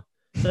as well.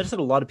 So I just had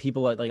a lot of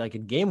people like I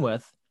could game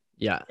with.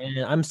 Yeah.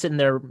 And I'm sitting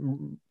there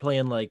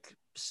playing like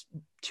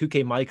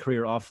 2K My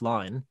Career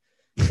offline.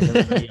 And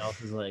everybody else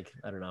is like,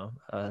 I don't know,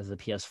 has a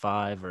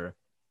PS5 or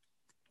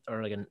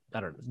like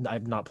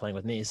I'm not playing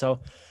with me. So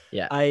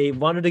Yeah. I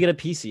wanted to get a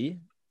PC.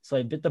 So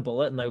I bit the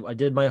bullet and I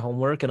did my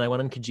homework and I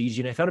went on Kijiji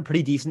and I found a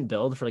pretty decent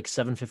build for like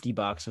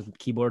 $750 with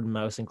keyboard and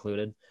mouse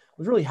included. I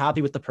was really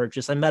happy with the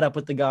purchase. I met up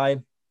with the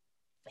guy.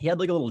 He had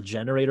like a little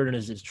generator in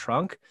his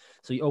trunk.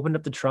 So he opened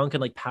up the trunk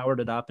and like powered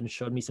it up and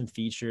showed me some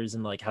features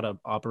and like how to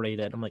operate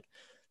it. I'm like,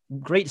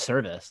 great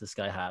service this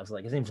guy has.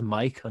 Like his name's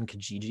Mike on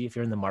Kijiji. If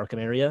you're in the Markham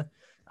area,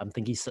 I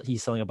think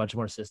he's selling a bunch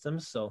more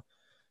systems. So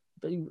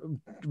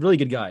really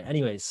good guy.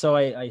 Anyways, so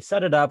I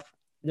set it up.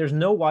 There's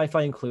no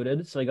Wi-Fi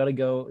included, so I got to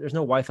go. There's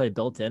no Wi-Fi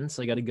built in,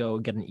 so I got to go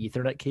get an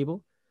Ethernet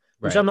cable,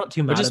 which I'm not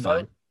too mad about.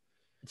 Fine.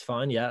 It's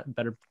fine, yeah,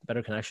 better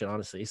connection,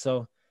 honestly.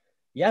 So,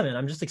 yeah, man,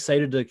 I'm just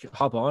excited to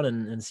hop on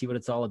and see what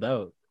it's all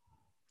about.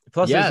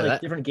 Plus, there's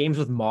like different games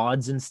with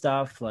mods and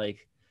stuff,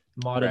 like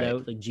modded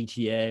out, like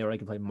GTA, or I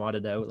can play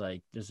modded out.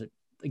 Like there's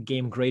a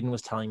game Graydon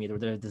was telling me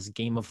there's this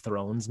Game of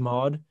Thrones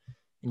mod.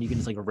 And you can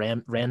just like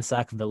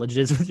ransack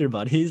villages with your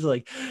buddies.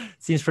 Like,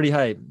 seems pretty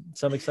hype.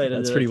 So I'm excited.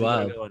 That's pretty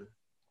wild.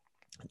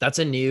 That's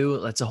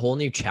a whole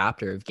new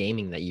chapter of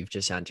gaming that you've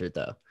just entered,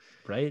 though.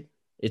 Right?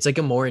 It's like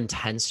a more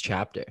intense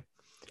chapter.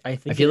 I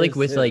feel like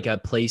with like a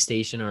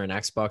PlayStation or an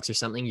Xbox or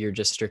something, you're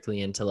just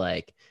strictly into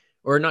like,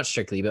 or not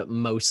strictly, but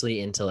mostly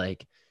into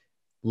like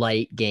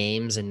light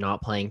games and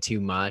not playing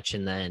too much,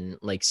 and then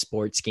like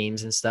sports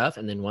games and stuff.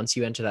 And then once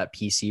you enter that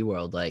PC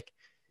world, like,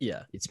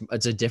 yeah,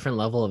 it's a different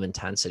level of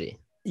intensity.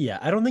 Yeah,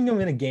 I don't think I'm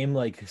gonna game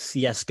like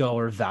CS:GO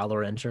or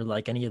Valorant or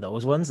like any of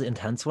those ones, the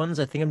intense ones.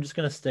 I think I'm just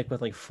gonna stick with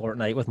like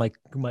Fortnite with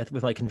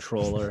my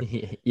controller.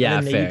 Yeah,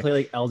 and then maybe play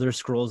like Elder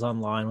Scrolls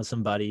Online with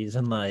some buddies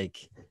and like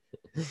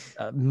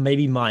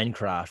maybe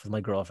Minecraft with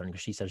my girlfriend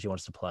because she says she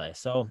wants to play.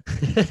 So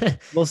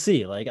we'll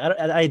see. Like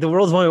the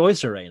world's my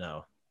oyster right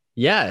now.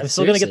 Yeah, I'm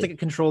still gonna get the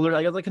controller.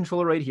 I got the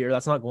controller right here.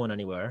 That's not going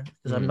anywhere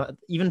because I'm not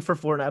even for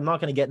Fortnite. I'm not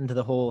gonna get into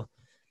the whole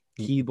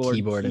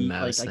keyboard and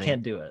mouse. Like, I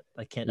can't do it.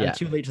 I can't. I'm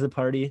too late to the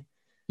party.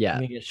 Yeah, I'm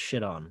gonna get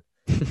shit on.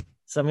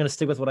 So I'm gonna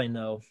stick with what I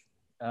know.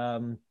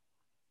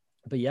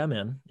 But yeah,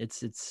 man,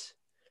 it's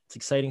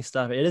exciting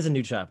stuff. It is a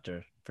new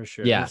chapter for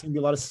sure. Yeah, there's gonna be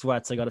a lot of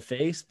sweats I gotta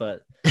face,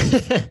 but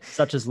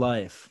such is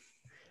life.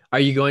 Are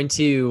you going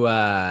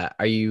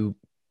to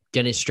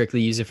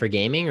strictly use it for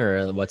gaming,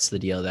 or what's the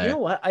deal there? You know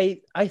what?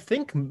 I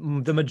think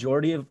the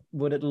majority of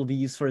what it'll be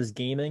used for is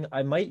gaming.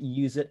 I might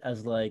use it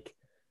as like,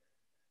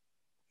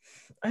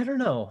 I don't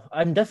know.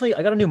 I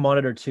got a new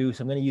monitor too,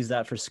 so I'm going to use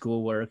that for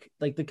schoolwork.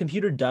 Like the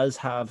computer does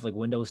have like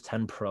Windows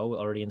 10 Pro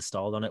already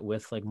installed on it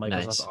with like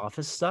Microsoft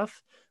Office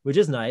stuff, which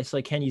is nice. So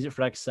I can use it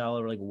for Excel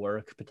or like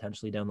work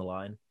potentially down the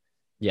line.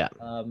 Yeah.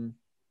 And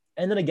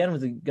then again,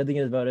 with the good thing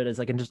about it is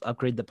I can just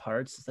upgrade the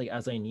parts. It's like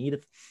as I need.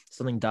 If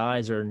something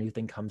dies or a new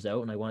thing comes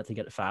out and I want it to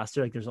get it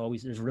faster, like there's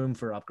room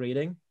for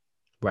upgrading.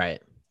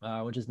 Right.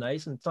 Which is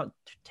nice, and it's not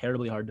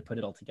terribly hard to put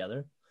it all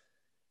together.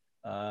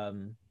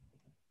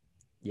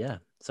 Yeah,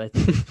 so I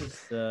think it's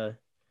just it's a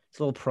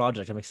little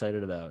project I'm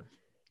excited about.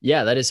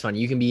 Yeah, that is fun.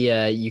 You can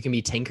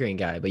be tinkering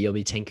guy, but you'll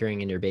be tinkering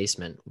in your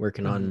basement,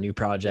 working on new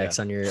projects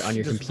on your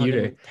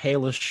computer.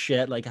 Pale as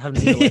shit. Like I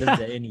haven't seen the light of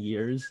day in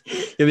years.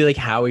 You'll be like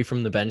Howie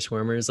from the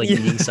Benchwarmers, like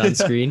eating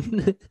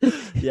sunscreen.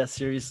 Yeah,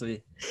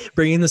 seriously.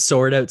 Bringing the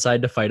sword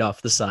outside to fight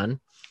off the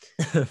sun.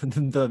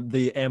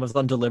 the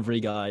Amazon delivery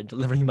guy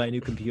delivering my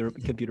new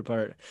computer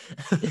part.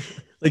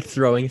 Like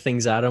throwing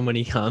things at him when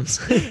he comes.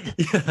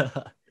 Yeah.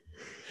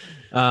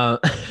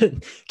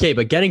 Okay,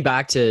 but getting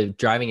back to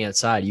driving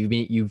outside,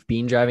 you've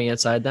been driving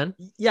outside then?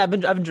 Yeah, I've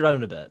been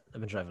driving a bit.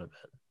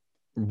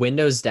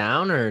 Windows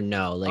down or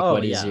no? Like,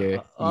 what is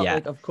your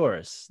Like, of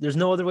course, there's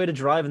no other way to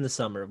drive in the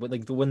summer. But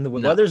like when the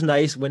weather's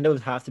nice,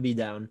 windows have to be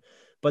down.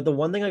 But the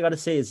one thing I got to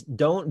say is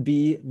don't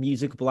be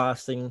music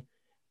blasting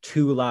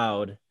too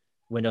loud,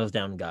 windows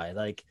down guy.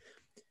 Like,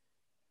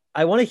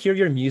 I want to hear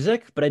your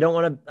music, but I don't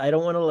want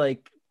to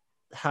like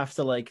have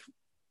to like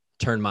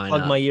turn mine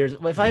plug up. My ears.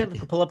 If I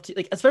pull up to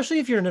like, especially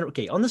if you're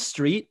on the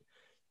street,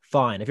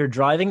 fine. If you're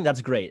driving,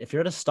 that's great. If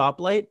you're at a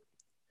stoplight,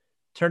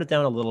 turn it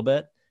down a little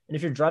bit. And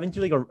if you're driving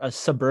through like a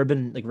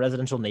suburban like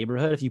residential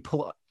neighborhood, if you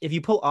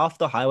pull off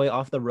the highway,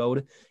 off the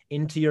road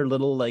into your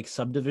little like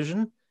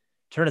subdivision,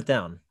 turn it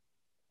down.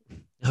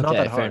 It's not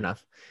that hard. Fair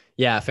enough.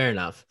 Yeah, fair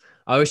enough.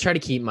 I always try to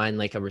keep mine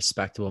like a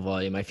respectable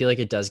volume. I feel like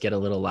it does get a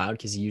little loud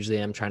because usually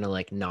I'm trying to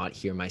like not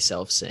hear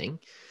myself sing.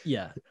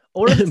 Yeah.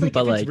 Or if it's, like,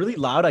 if it's really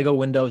loud, I go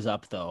windows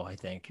up though, I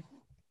think.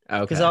 Okay.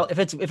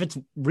 Because if it's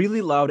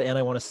really loud and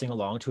I want to sing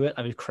along to it,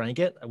 I would crank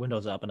it,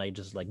 windows up, and I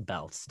just like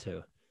belts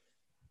too.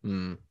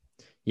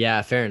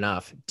 Yeah, fair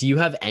enough. Do you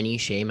have any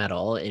shame at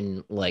all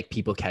in like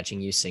people catching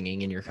you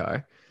singing in your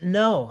car?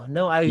 No.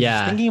 I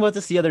was thinking about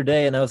this the other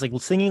day, and I was like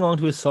singing along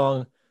to a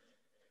song,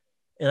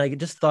 And I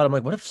just thought, I'm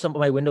like, what if some of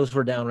my windows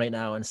were down right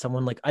now and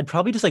someone like, I'd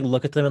probably just like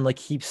look at them and like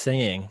keep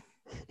singing.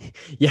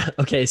 Yeah.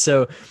 Okay.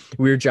 So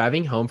we were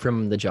driving home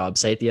from the job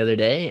site the other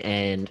day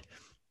and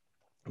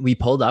we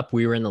pulled up.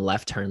 We were in the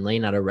left turn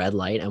lane at a red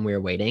light and we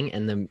were waiting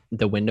and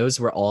the windows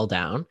were all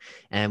down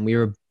and we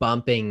were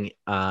bumping.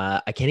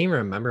 I can't even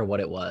remember what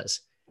it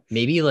was.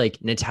 Maybe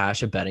like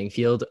Natasha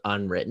Bedingfield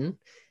Unwritten.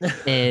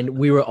 And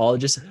we were all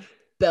just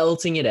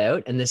belting it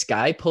out. And this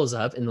guy pulls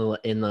up in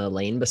the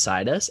lane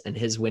beside us and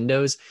his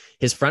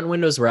front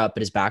windows were up,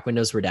 but his back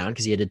windows were down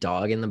because he had a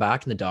dog in the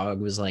back and the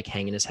dog was like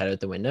hanging his head out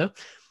the window.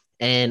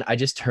 And I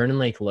just turn and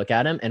like look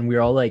at him and we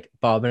are all like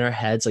bobbing our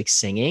heads, like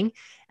singing.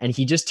 And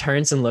he just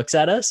turns and looks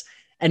at us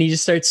and he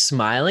just starts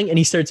smiling and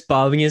he starts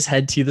bobbing his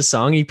head to the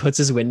song. He puts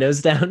his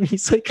windows down and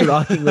he's like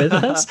rocking with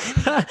us.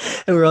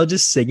 And we're all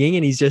just singing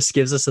and he just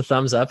gives us a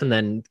thumbs up and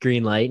then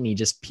green light and he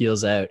just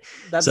peels out.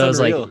 That's so I was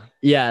unreal. like,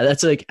 yeah,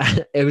 that's like,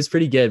 it was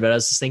pretty good. But I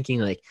was just thinking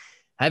like,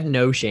 I have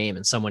no shame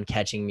in someone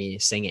catching me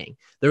singing.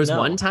 There was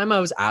one time I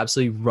was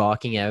absolutely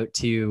rocking out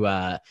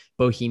to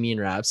Bohemian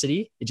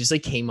Rhapsody. It just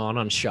like came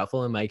on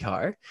shuffle in my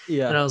car.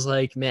 Yeah. And I was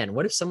like, man,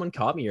 what if someone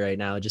caught me right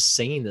now just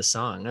singing this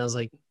song? And I was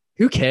like,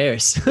 who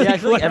cares? Yeah, I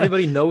feel like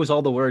everybody knows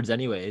all the words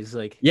anyways.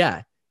 Like,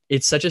 yeah,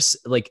 it's such a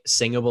like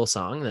singable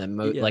song that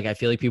like I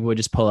feel like people would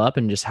just pull up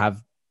and just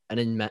have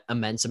an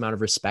immense amount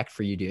of respect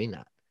for you doing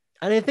that.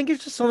 And I think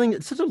it's just something,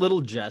 it's such a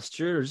little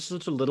gesture or just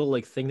such a little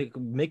like thing that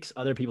makes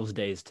other people's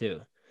days too.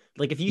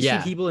 Like if you see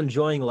people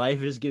enjoying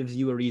life, it just gives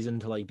you a reason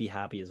to like be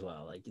happy as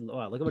well. Like,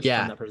 wow, look how much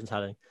fun that person's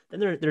having. Then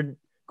they're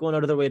going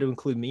out of their way to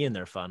include me in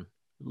their fun.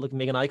 Look,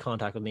 making eye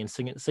contact with me and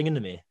singing to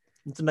me.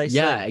 It's a nice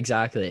thing.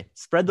 Exactly.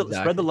 Spread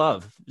the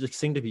love. Just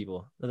sing to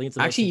people. I think it's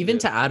actually even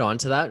to add on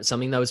to that,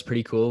 something that was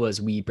pretty cool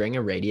was we bring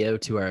a radio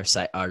to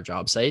our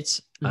job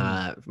sites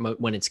when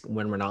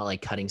we're not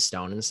like cutting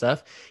stone and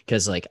stuff,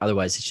 because like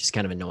otherwise it's just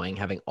kind of annoying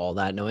having all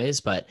that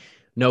noise. But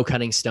no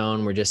cutting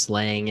stone, we're just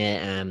laying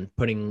it and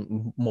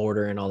putting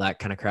mortar and all that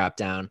kind of crap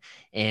down,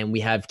 and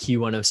we have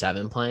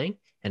Q107 playing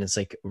and it's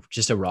like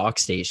just a rock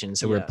station,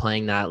 so we're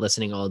playing that,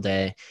 listening all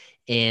day.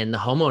 And the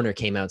homeowner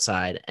came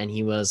outside and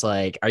he was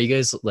like, are you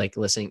guys like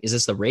listening? Is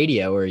this the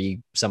radio or are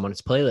you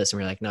someone's playlist?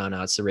 And we're like, no,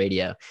 it's the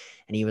radio.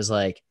 And he was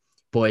like,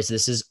 boys,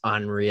 this is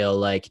unreal.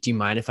 Like, do you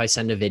mind if I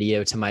send a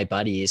video to my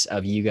buddies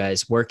of you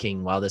guys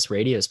working while this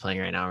radio is playing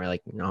right now? And we're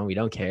like, no, we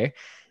don't care.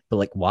 But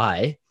like,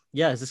 why?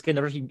 Yeah, is this guy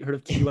never heard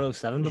of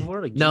Q107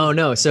 before? Like,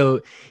 no.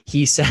 So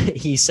he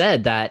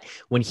said that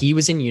when he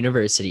was in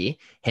university,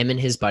 him and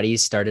his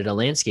buddies started a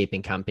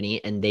landscaping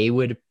company and they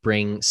would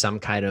bring some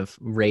kind of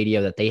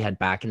radio that they had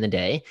back in the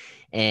day.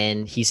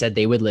 And he said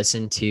they would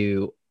listen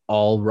to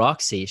all rock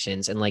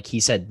stations. And like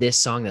he said, this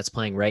song that's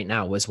playing right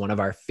now was one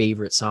of our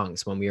favorite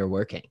songs when we were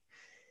working.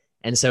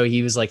 And so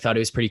he was like, thought it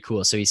was pretty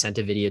cool. So he sent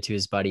a video to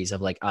his buddies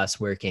of like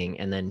us working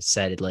and then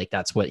said like,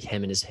 that's what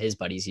him and his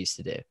buddies used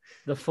to do.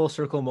 The full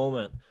circle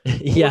moment.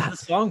 Yeah.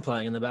 What's the song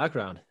playing in the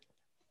background?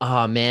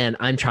 Oh man,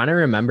 I'm trying to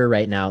remember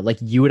right now. Like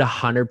you would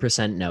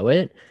 100% know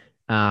it.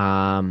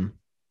 I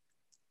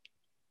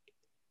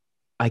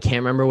can't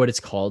remember what it's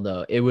called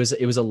though. It was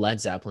a Led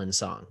Zeppelin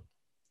song.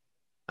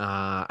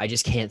 I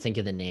just can't think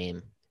of the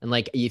name. And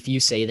like, if you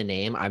say the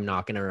name, I'm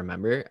not going to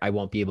remember. I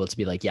won't be able to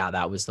be like, yeah,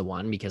 that was the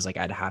one, because like,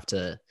 I'd have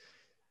to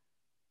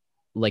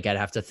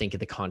think of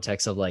the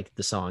context of like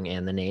the song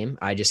and the name.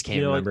 I just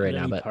can't remember right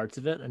now, but parts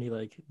of it, any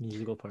like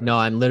musical parts. No,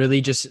 I'm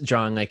literally just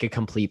drawing like a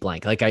complete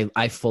blank. Like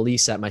I fully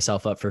set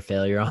myself up for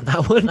failure on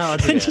that one. No,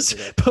 it's okay, and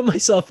just put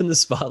myself in the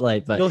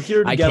spotlight, but you'll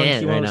hear it again I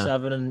can't on right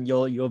Q107 now. and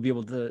you'll be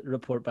able to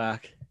report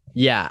back.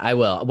 Yeah, I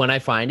will. When I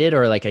find it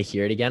or like I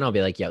hear it again, I'll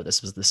be like, yo,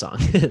 this was the song.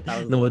 And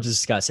then we'll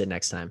discuss it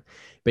next time.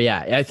 But yeah,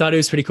 I thought it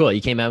was pretty cool.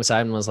 You came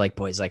outside and was like,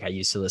 boys, like I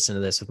used to listen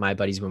to this with my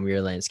buddies when we were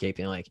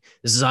landscaping. Like,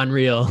 this is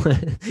unreal.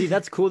 See,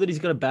 that's cool that he's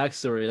got a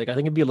backstory. Like, I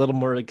think it'd be a little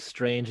more like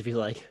strange if he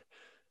like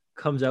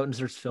comes out and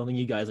starts filming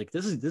you guys. Like,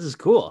 this is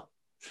cool.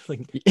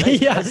 Like,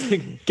 yeah.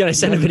 Can I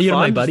send a video to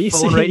my buddies?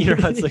 Phone right in your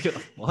hands. Like,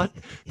 what?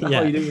 Yeah. What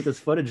are you doing with this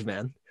footage,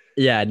 man?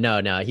 Yeah,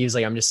 no. He was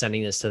like, I'm just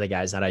sending this to the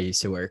guys that I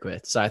used to work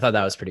with. So I thought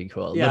that was pretty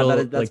cool. Yeah,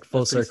 that's like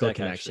full circle sick,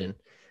 connection.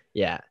 Actually.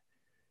 Yeah.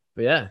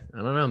 But yeah, I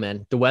don't know,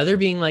 man. The weather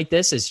being like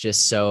this is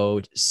just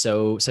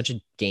such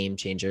a game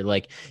changer.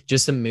 Like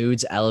just the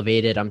mood's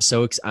elevated. I'm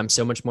so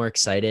much more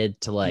excited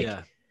to like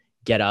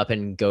get up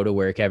and go to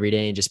work every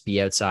day and just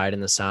be outside in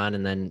the sun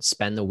and then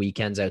spend the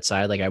weekends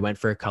outside. Like I went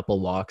for a couple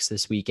walks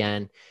this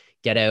weekend,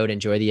 get out,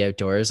 enjoy the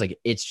outdoors. Like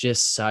it's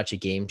just such a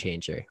game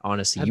changer.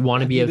 Honestly, you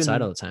want to be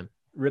outside all the time.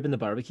 Ribbing the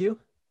barbecue?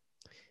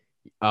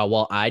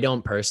 Well, I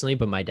don't personally,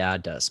 but my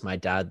dad does. My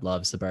dad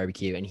loves the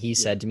barbecue. And he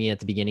said to me at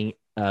the beginning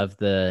of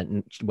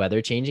the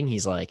weather changing,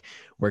 he's like,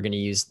 we're going to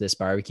use this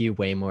barbecue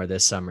way more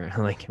this summer.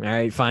 I'm like, all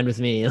right, fine with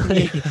me.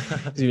 Like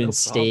doing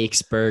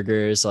steaks,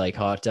 burgers, like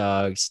hot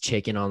dogs,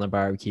 chicken on the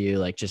barbecue,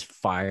 like just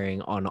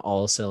firing on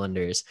all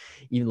cylinders.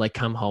 Even like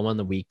come home on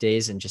the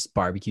weekdays and just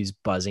barbecues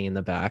buzzing in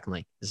the back. I'm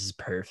like, this is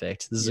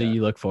perfect. This is what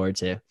you look forward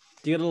to.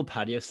 Do you get a little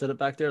patio set up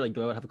back there? Like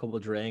go out, have a couple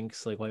of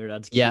drinks, like while your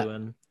dad's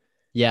queuing?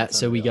 Yeah.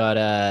 So we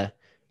got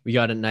We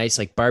got a nice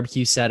like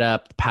barbecue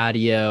setup,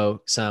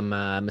 patio, some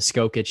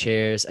Muskoka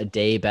chairs, a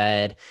day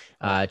bed,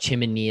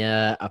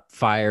 chimenea, a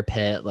fire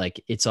pit. Like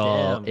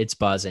Damn. it's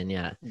buzzing.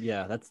 Yeah.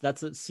 Yeah,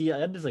 that's it. See,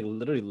 I'd just like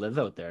literally live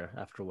out there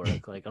after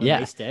work. Like on a Yeah.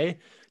 nice day,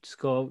 just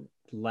go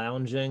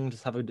lounging,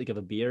 just have a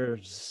beer,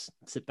 just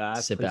sit back,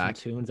 Sit play some back.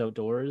 tunes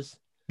outdoors.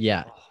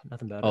 Yeah. Oh,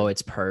 nothing Oh, better.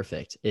 it's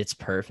perfect. It's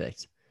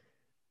perfect.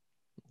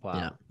 Yeah.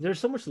 Wow. There's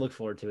so much to look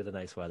forward to with the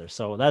nice weather.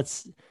 So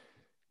that's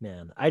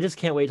man, I just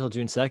can't wait till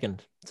June 2nd.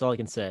 That's all I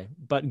can say.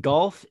 But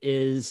golf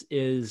is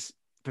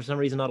for some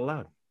reason not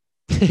allowed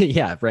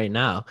Yeah, right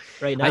now.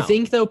 right I now.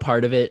 think though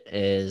part of it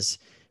is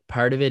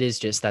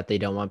just that they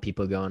don't want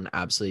people going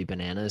absolutely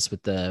bananas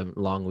with the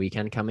long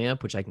weekend coming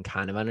up, which I can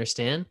kind of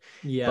understand.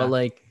 But Yeah.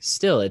 like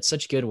still, it's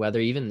such good weather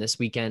even this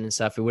weekend and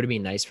stuff. It would have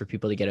been nice for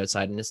people to get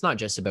outside. And it's not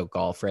just about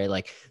golf, right?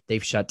 Like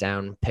they've shut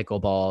down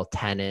pickleball,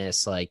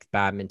 tennis, like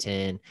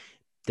badminton.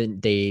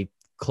 Then they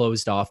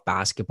closed off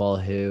basketball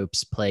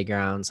hoops,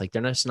 playgrounds. Like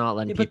they're just not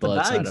letting They put the people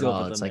outside bags at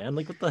all. over It's them, like, man.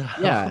 Like what the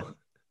yeah, hell?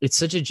 it's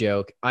such a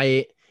joke.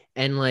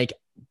 And like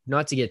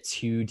not to get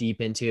too deep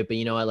into it, but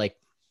you know what? Like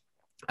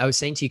I was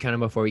saying to you kind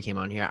of before we came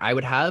on here, I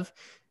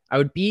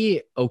would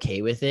be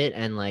okay with it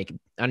and like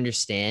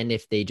understand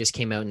if they just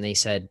came out and they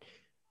said,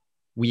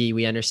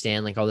 we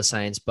understand like all the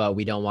science, but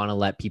we don't want to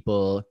let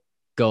people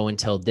go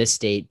until this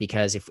date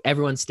because if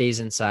everyone stays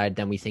inside,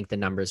 then we think the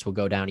numbers will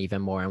go down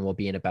even more and we'll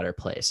be in a better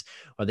place.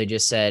 Or they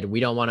just said, we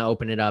don't want to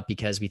open it up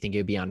because we think it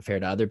would be unfair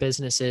to other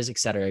businesses, et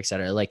cetera, et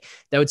cetera. Like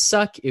that would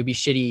suck. It would be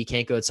shitty. You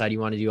can't go outside. You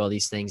want to do all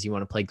these things. You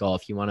want to play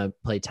golf. You want to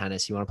play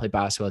tennis. You want to play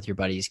basketball with your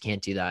buddies.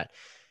 Can't do that.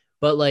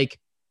 But like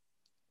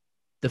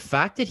the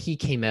fact that he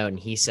came out and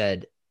he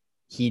said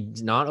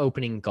he's not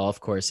opening golf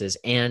courses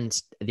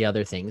and the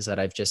other things that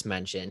I've just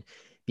mentioned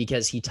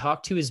because he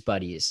talked to his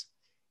buddies.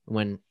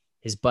 When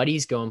his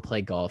buddies go and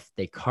play golf,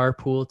 they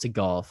carpool to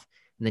golf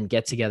and then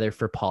get together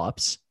for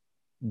pops,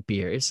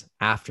 beers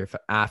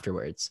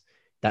afterwards.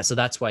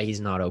 That's why he's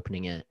not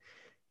opening it.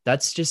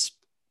 That's just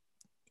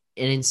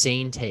an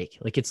insane take.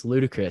 Like it's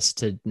ludicrous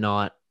to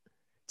not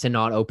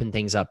open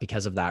things up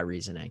because of that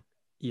reasoning.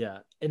 Yeah.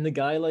 And the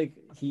guy, like,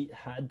 he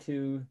had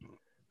to,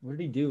 what did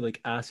he do? Like,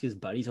 ask his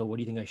buddies, oh, what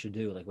do you think I should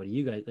do? Like, what do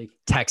you guys like?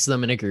 Text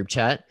them in a group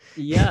chat.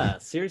 Yeah,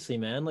 seriously,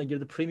 man. Like, you're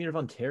the premier of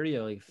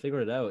Ontario. Like, figure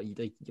it out.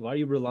 Like, why are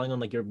you relying on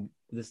like your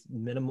this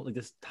minimal, like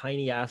this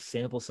tiny ass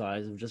sample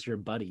size of just your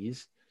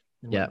buddies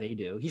and Yeah. what they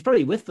do? He's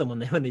probably with them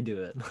when they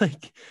do it.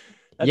 Like,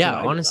 that's Yeah, what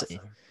I do last honestly.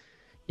 time.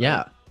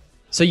 Yeah.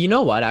 So you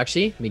know what,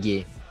 actually,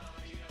 McGee?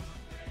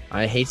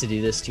 I hate to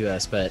do this to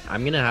us, but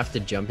I'm gonna have to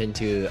jump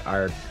into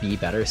our Be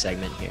Better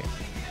segment here.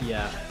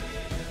 Yeah.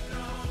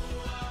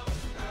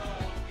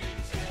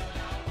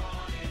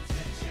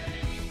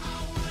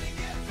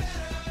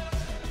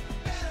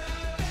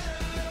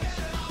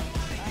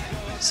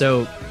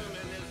 So,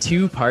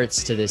 two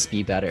parts to this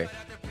Be Better.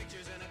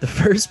 The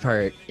first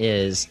part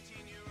is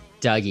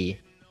Dougie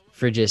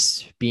for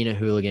just being a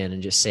hooligan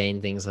and just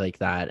saying things like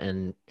that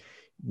and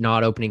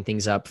not opening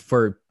things up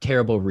for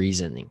terrible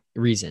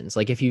reasons.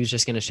 Like if he was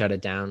just going to shut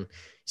it down,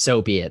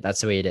 so be it.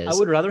 That's the way it is. I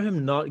would rather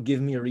him not give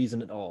me a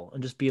reason at all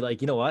and just be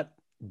like, you know what?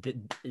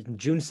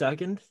 June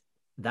 2nd,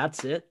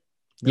 that's it.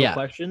 No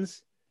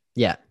questions.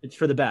 Yeah. It's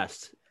for the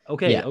best.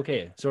 Okay, Yeah.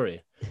 okay,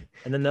 sorry.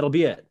 And then that'll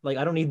be it. Like,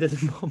 I don't need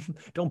this.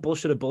 Don't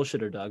bullshit a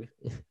bullshitter, Doug.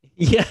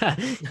 Yeah.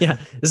 Yeah.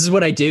 This is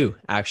what I do,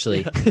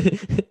 actually.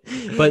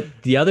 But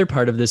the other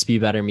part of this Be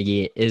Better,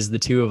 McGee, is the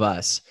two of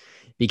us.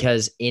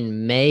 Because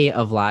in May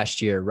of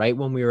last year, right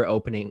when we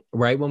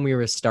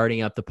were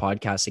starting up the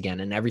podcast again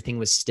and everything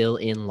was still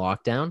in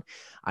lockdown,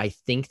 I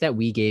think that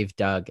we gave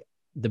Doug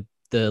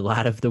the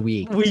lad of the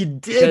week. We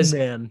did,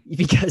 man.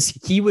 Because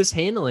he was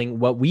handling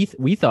what we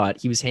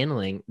thought he was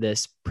handling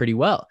this pretty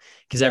well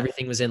because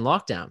everything was in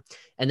lockdown.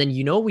 And then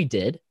you know what we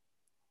did?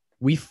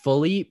 We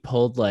fully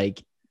pulled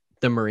like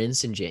the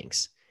Marinson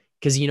jinx.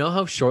 Because you know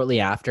how shortly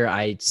after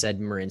I said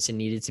Marinson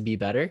needed to be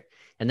better,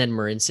 and then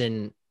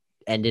Marinson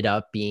ended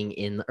up being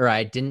in, or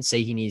I didn't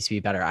say he needs to be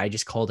better. I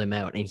just called him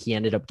out and he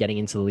ended up getting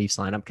into the Leafs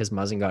lineup because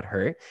Muzzin got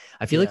hurt.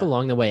 I feel like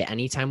along the way,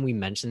 anytime we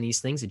mention these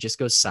things, it just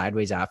goes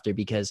sideways after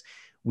because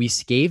we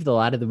gave the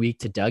lad of the week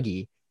to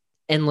Dougie.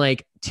 And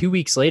like 2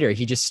 weeks later,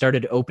 he just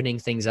started opening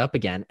things up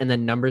again. And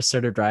then numbers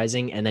started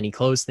rising and then he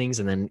closed things.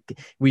 And then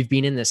we've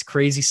been in this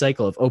crazy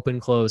cycle of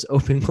open, close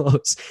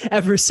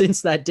ever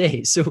since that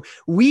day. So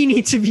we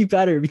need to be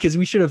better because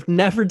we should have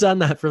never done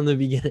that from the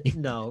beginning.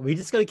 No, we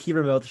just got to keep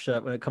our mouth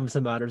shut when it comes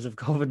to matters of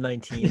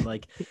COVID-19.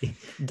 Like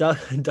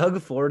Doug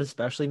Ford,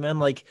 especially, man.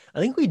 Like, I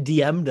think we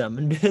DM'd him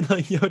and been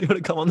like, yo, do you want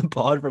to come on the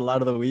pod for a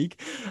lot of the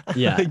week?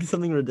 Yeah. Like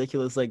something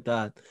ridiculous like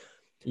that.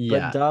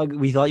 Yeah. But Doug,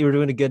 we thought you were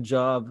doing a good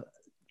job.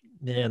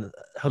 Man,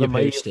 how the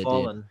mighty have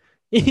fallen.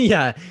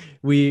 Yeah,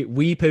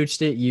 we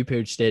poached it, you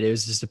poached it. It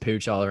was just a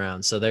pooch all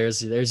around. So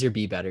there's your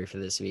Be Better for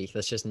this week.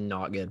 That's just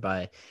not good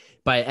by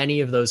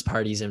any of those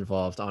parties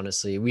involved.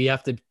 Honestly, we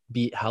have to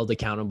be held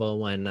accountable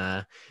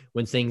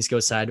when things go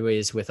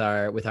sideways with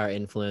our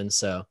influence.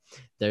 So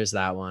there's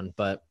that one.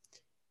 But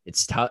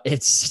It's tough.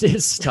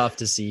 It's tough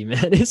to see,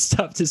 man. It's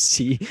tough to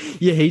see.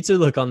 You hate to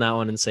look on that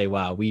one and say,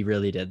 wow, we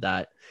really did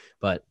that.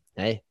 But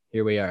hey,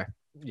 here we are.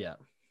 Yeah.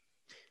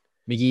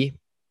 McGee,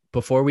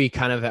 before we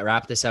kind of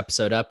wrap this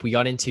episode up, we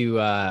got into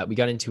a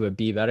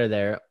be better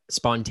there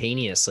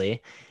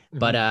spontaneously.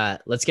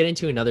 But let's get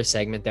into another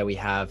segment that we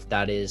have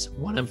that is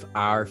one of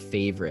our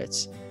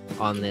favorites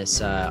on this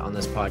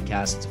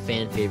podcast. It's a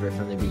fan favorite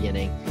from the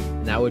beginning,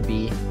 and that would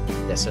be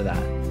this or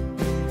that.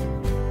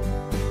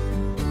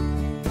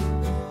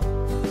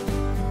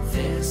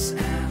 This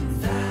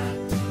and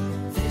that,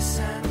 this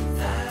and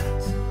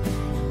that,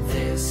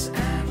 this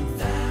and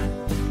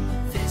that,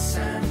 this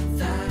and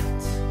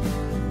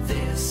that.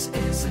 This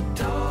is a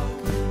dog,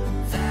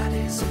 that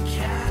is a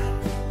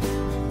cat.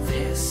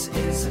 This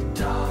is a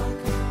dog,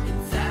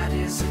 and that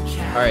is a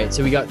cat. All right,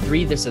 so we got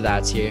 3 this or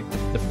that's here.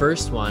 The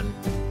first one,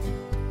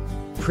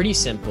 pretty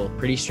simple,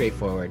 pretty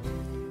straightforward.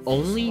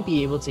 Only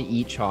be able to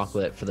eat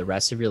chocolate for the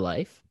rest of your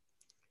life,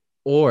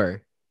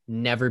 or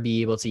never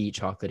be able to eat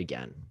chocolate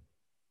again.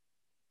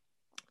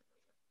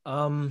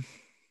 I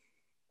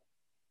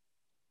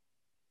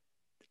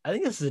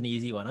think this is an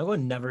easy one. I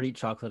would never eat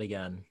chocolate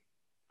again.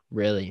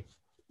 Really?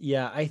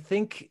 Yeah, I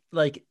think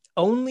like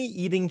only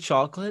eating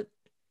chocolate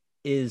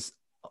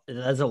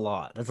that's a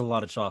lot. That's a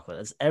lot of chocolate.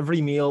 That's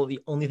every meal.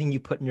 The only thing you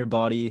put in your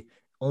body,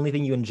 only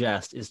thing you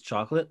ingest is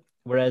chocolate.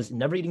 Whereas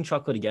never eating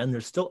chocolate again,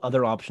 there's still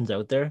other options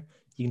out there.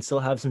 You can still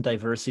have some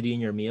diversity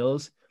in your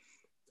meals.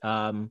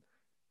 And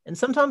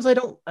sometimes I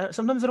don't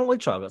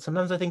like chocolate.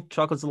 Sometimes I think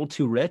chocolate's a little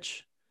too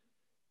rich.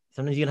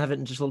 Sometimes you can have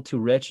it just a little too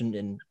rich and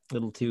a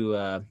little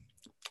too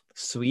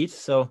sweet.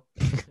 So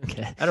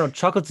Okay. I don't know.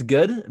 Chocolate's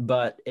good,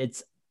 but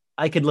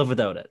I could live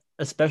without it,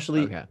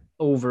 especially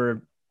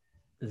over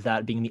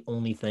that being the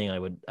only thing I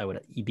would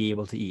be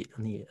able to eat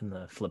on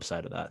the flip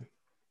side of that.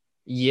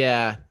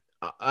 Yeah.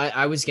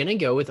 I was going to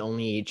go with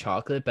only eat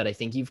chocolate, but I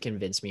think you've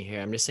convinced me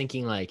here. I'm just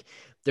thinking like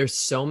there's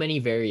so many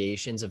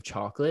variations of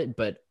chocolate,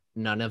 but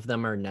none of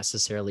them are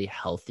necessarily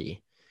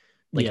healthy.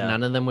 Like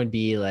none of them would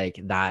be like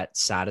that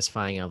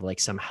satisfying of like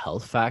some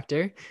health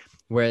factor.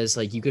 Whereas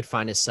like you could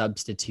find a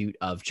substitute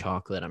of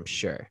chocolate, I'm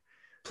sure.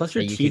 Plus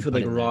your teeth would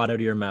like rot out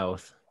of your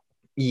mouth.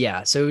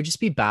 Yeah. So it would just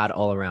be bad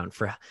all around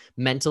for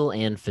mental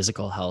and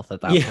physical health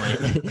at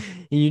that point.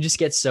 You just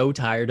get so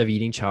tired of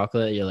eating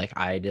chocolate. You're like,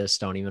 I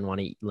just don't even want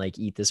to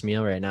eat this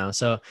meal right now.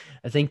 So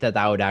I think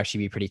that would actually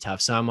be pretty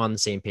tough. So I'm on the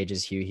same page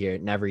as you here.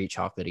 Never eat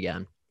chocolate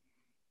again.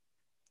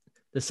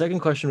 The second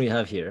question we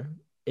have here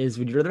is,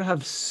 would you rather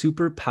have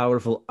super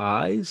powerful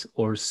eyes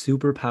or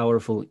super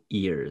powerful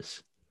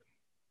ears?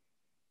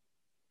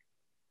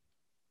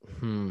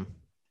 I'm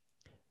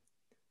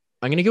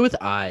going to go with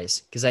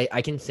eyes because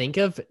I can think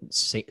of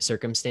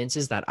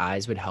circumstances that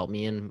eyes would help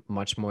me in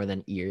much more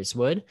than ears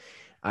would.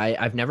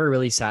 I've never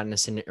really sat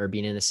in or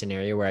been in a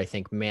scenario where I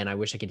think, man, I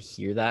wish I could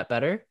hear that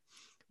better.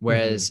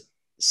 Whereas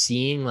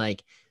seeing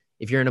like,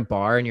 if you're in a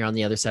bar and you're on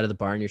the other side of the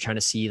bar and you're trying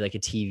to see like a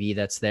TV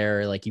that's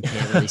there, or like you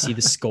can't really see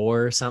the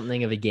score or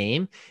something of a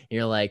game, and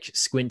you're like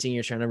squinting,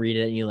 you're trying to read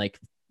it, and you like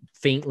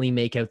faintly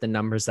make out the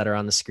numbers that are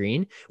on the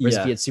screen. Whereas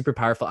if you had super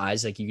powerful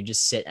eyes, like you could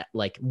just sit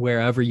like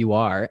wherever you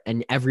are,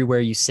 and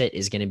everywhere you sit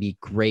is going to be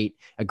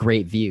a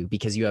great view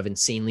because you have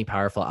insanely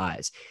powerful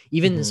eyes.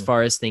 Even as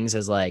far as things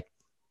as like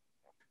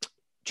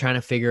trying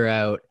to figure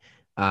out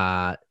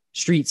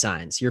street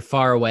signs. You're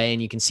far away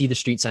and you can see the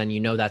street sign, you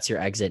know that's your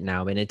exit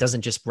now, and it doesn't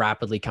just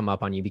rapidly come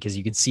up on you because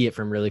you can see it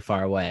from really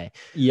far away.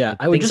 Yeah,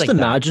 I would just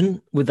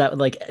imagine with that,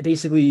 like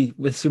basically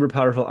with super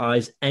powerful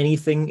eyes,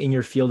 anything in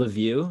your field of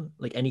view,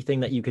 like anything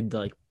that you could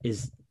like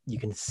you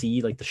can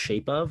see like the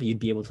shape of, you'd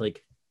be able to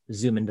like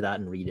zoom into that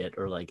and read it,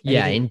 or like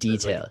in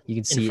detail. Like, you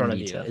can see in front of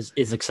you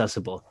is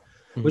accessible,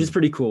 which is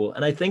pretty cool.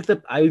 And I think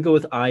that I would go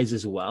with eyes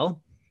as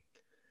well.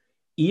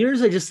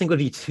 Ears, I just think would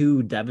be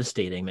too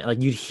devastating, man.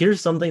 Like you'd hear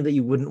something that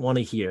you wouldn't want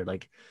to hear.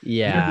 Like,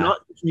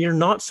 you're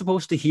not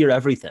supposed to hear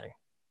everything.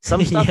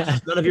 Some stuff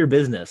is none of your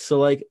business. So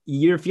like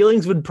your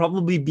feelings would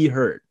probably be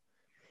hurt.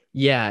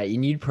 Yeah,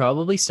 and it would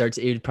probably start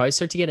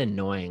to get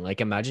annoying. Like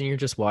imagine you're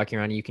just walking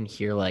around and you can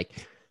hear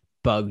like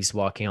bugs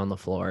walking on the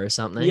floor or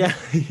something. Yeah.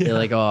 You're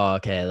like, oh,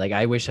 okay. Like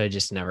I wish I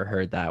just never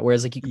heard that.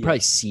 Whereas like you could probably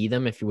see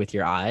them if you're with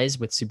your eyes,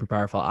 with super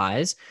powerful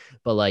eyes,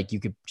 but like you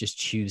could just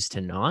choose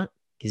to not.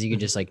 Because you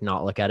could just like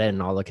not look at it and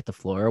not look at the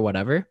floor or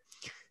whatever.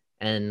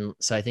 And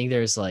so I think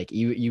there's like,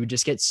 you would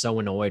just get so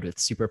annoyed with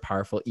super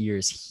powerful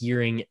ears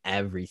hearing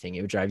everything.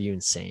 It would drive you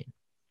insane.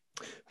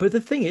 But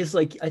the thing is,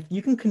 like,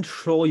 you can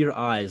control your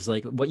eyes,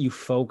 like what you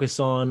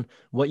focus on,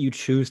 what you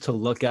choose to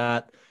look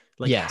at,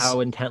 like how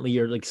intently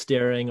you're like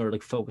staring or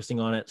like focusing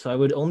on it. So I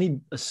would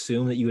only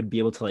assume that you would be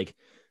able to like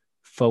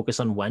focus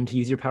on when to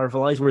use your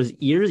powerful eyes, whereas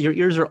your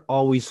ears are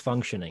always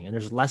functioning and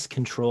there's less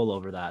control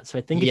over that. So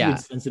I think if you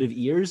had sensitive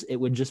ears, it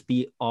would just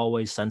be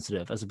always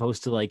sensitive, as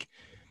opposed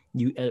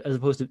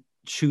to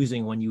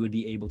choosing when you would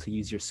be able to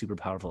use your super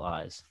powerful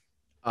eyes.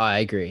 I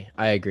agree.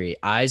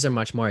 Eyes are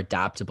much more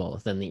adaptable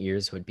than the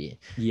ears would be.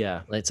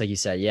 Yeah. It's like you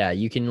said,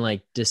 you can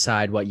like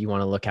decide what you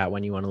want to look at,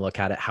 when you want to look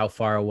at it, how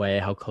far away,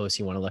 how close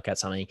you want to look at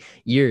something.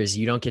 Ears,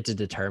 you don't get to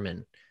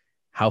determine.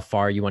 how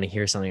far you want to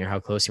hear something or how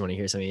close you want to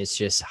hear something. It's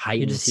just You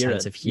heightened just hear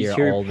sense it. of You hear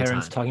hear your all the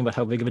parents time. talking about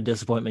how big of a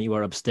disappointment you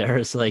are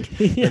upstairs. Like,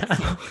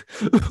 Yeah.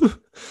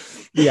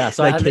 yeah.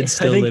 So That I kid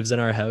still think lives in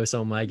our house.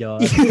 Oh my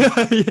God.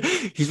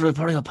 he's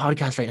recording a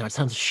podcast right now. It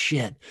sounds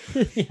shit.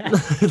 Yeah.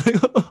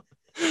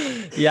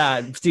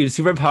 Yeah, dude,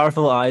 super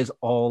powerful eyes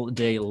all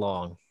day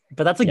long.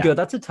 But that's a Yeah.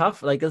 that's a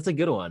tough, like that's a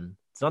good one.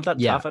 It's not that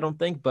Yeah. tough, I don't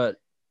think, but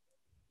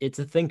it's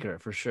a thinker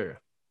for sure.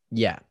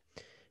 Yeah.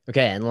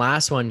 Okay. And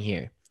last one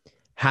here.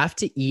 Have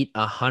to eat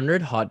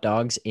 100 hot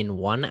dogs in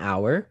 1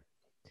 hour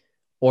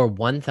or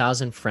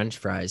 1,000 French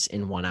fries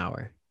in 1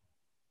 hour.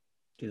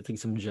 Dude, I think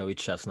some Joey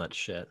Chestnut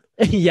shit.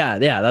 Yeah.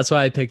 That's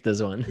why I picked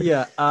this one.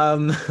 Yeah.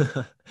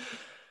 I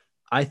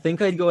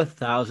think I'd go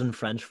 1,000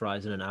 French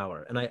fries in an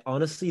hour, and I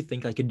honestly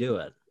think I could do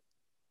it.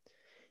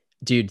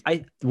 Dude,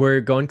 I we're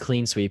going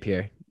clean sweep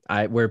here.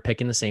 We're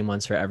picking the same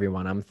ones for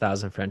everyone. I'm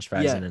 1,000 French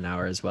fries Yeah, in an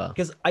hour as well.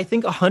 because I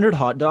think 100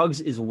 hot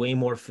dogs is way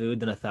more food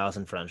than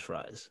 1,000 French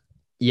fries.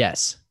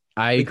 Yes,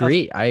 I Like,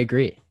 agree. I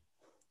agree.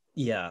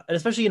 Yeah, and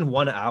especially in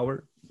 1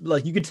 hour,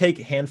 like you could take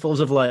handfuls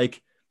of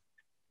like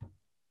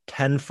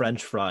 10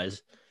 French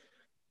fries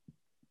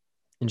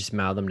And just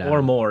mouth them down.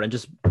 or more and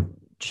just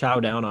chow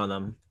down on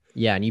them.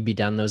 Yeah, and you'd be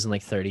done those in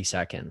like 30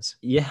 seconds.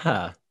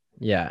 Yeah.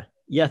 Yeah.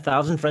 Yeah,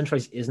 1,000 French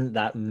fries isn't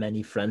that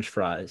many French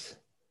fries.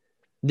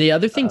 The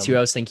other thing too I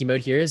was thinking about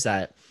here is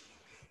that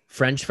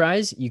French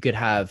fries, you could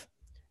have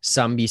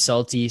some be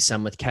salty,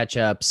 some with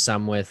ketchup,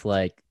 some with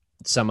like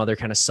some other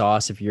kind of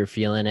sauce if you're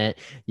feeling it.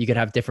 You could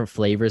have different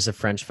flavors of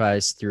French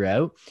fries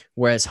throughout.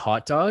 Whereas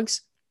hot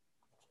dogs,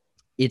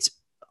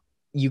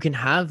 you can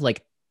have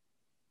like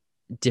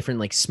different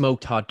like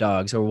smoked hot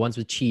dogs or ones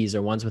with cheese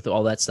or ones with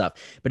all that stuff.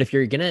 But if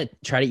you're gonna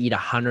try to eat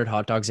 100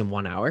 hot dogs in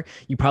 1 hour,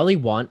 you probably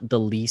want the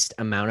least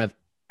amount of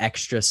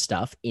extra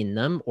stuff in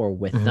them or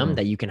with them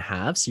that you can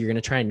have. So you're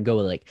gonna try and go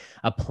with like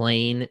a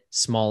plain,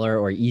 smaller,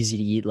 or easy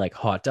to eat like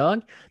hot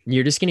dog.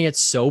 You're just gonna get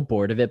so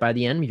bored of it by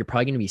the end. You're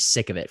probably gonna be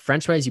sick of it.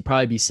 French fries, you'd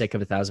probably be sick of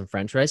 1,000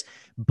 French fries.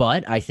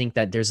 But I think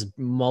that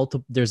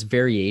there's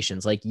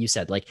variations. Like you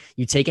said, like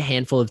you take a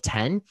handful of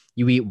 10,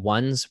 you eat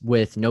ones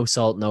with no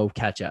salt, no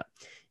ketchup.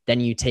 Then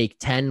you take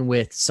 10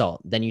 with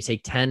salt. Then you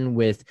take 10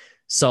 with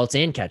salt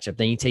and ketchup.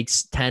 Then you take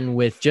 10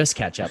 with just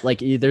ketchup. Like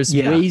there's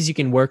ways you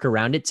can work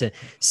around it to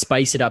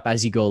spice it up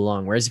as you go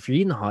along. Whereas if you're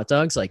eating the hot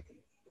dogs, like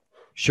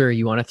sure,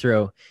 you want to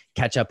throw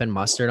ketchup and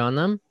mustard on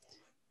them.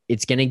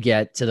 It's going to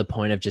get to the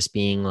point of just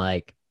being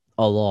like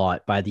a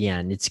lot by the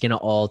end. It's going to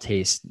all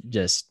taste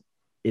just,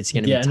 it's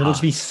going to be and it'll tough.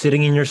 just be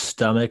sitting in your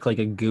stomach like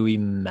a gooey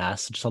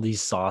mess, just all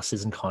these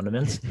sauces and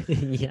condiments.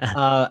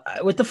 Yeah.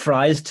 With the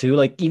fries too,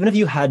 like even if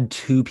you had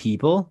two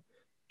people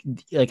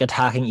like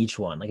attacking each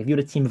one, like if you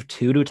had a team of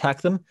two to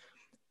attack them,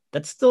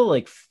 that's still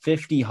like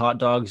 50 hot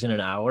dogs in an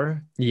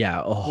hour.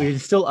 Yeah. Oh, Which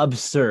is still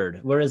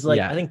absurd. Whereas like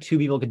Yeah. I think two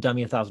people could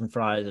dummy 1,000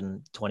 fries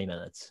in 20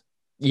 minutes.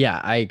 yeah,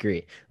 I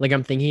agree. Like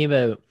I'm thinking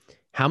about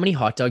how many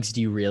hot dogs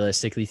do you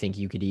realistically think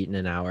you could eat in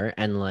an hour?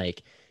 And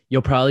like,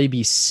 you'll probably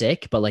be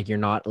sick, but like, you're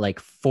not like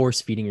force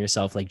feeding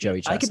yourself like Joey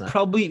I Chestnut. could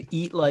probably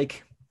eat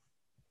like,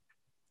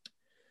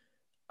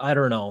 I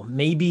don't know,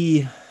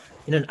 maybe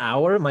in an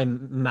hour, my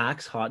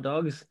max hot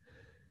dogs.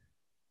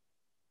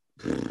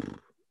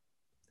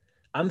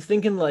 I'm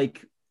thinking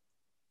like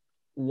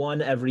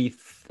one every,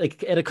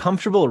 like at a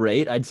comfortable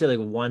rate, I'd say like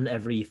one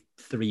every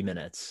 3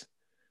 minutes.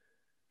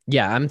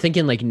 Yeah, I'm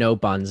thinking like no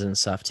buns and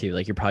stuff too.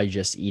 Like you're probably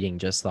just eating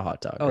just the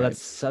hot dog. Oh, right?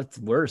 that's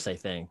worse, I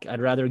think.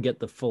 I'd rather get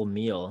the full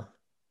meal.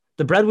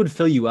 The bread would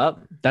fill you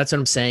up. That's what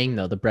I'm saying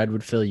though. The bread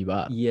would fill you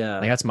up. Yeah.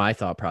 Like that's my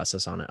thought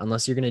process on it.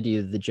 Unless you're gonna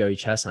do the Joey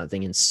Chestnut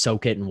thing and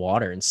soak it in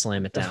water and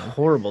slam it That's down.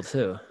 horrible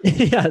too.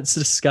 Yeah, it's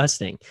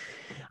disgusting.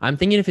 I'm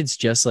thinking if it's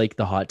just like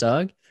the hot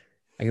dog,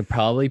 I could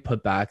probably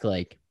put back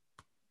like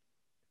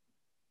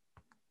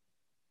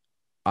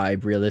I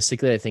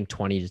think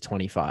 20 to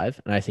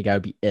 25, and I think I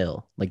would be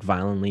ill, like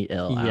violently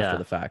ill Yeah. after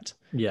the fact.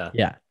 Yeah.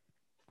 Yeah.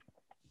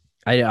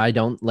 I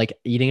don't like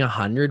eating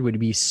 100 would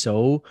be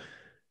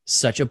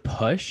such a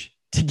push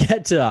to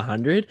get to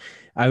 100.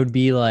 I would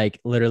be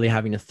like literally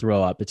having to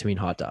throw up between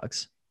hot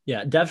dogs.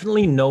 Yeah,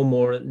 definitely no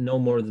more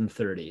than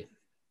 30.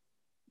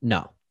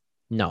 No.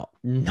 So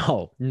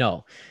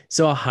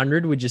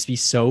 100 would just be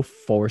so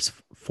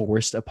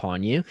forced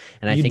upon you.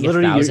 And I You'd think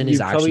literally- 1,000 is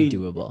you'd actually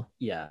probably- doable.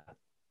 Yeah.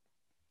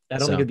 I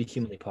don't So- think it'd be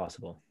humanly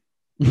possible.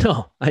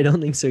 No, I don't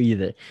think so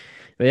either.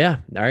 But yeah,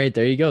 all right,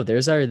 there you go.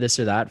 There's our this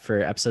or that for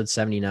episode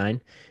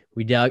 79.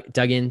 We dug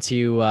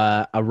into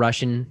a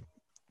Russian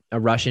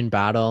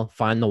battle,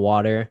 find the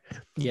water,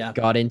 Yeah.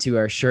 got into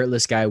our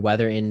shirtless guy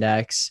weather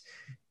index,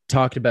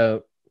 talked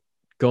about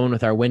going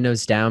with our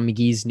windows down,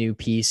 McGee's new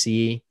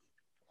PC,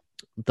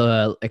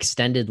 the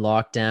extended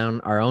lockdown,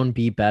 our own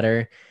Be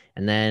Better,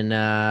 and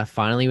then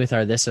finally with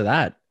our this or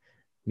that.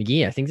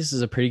 McGee, I think this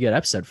is a pretty good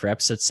episode for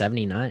episode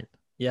 79.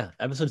 Yeah.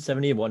 Episode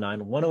 70 of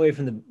 19, one away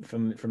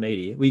from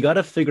 80. We got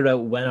to figure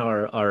out when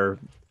our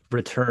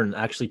return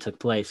actually took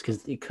place,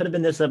 because it could have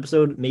been this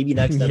episode, maybe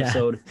next Yeah.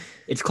 episode.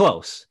 It's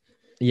close.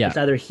 Yeah. It's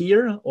either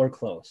here or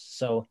close.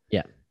 So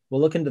Yeah. we'll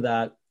look into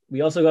that.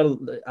 We also got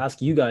to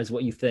ask you guys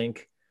what you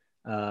think.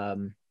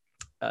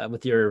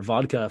 with your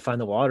vodka find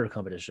the water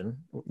competition.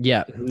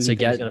 Yeah. Who do So you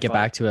think is gonna get find-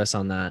 back to us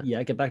on that.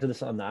 Yeah, get back to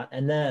this on that.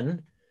 And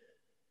then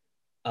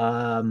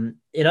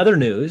in other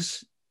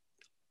news,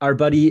 our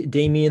buddy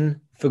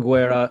Damien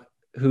Figuera,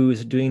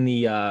 who's doing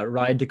the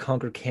Ride to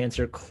Conquer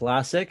Cancer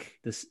Classic,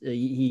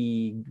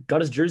 he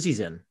got his jerseys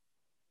in.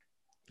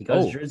 He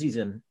got his jerseys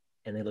in,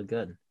 and they look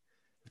good.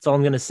 That's all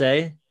I'm gonna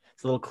say.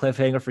 It's a little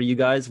cliffhanger for you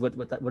guys. What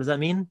does that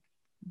mean?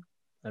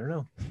 I don't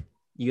know.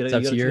 You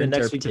gotta tune in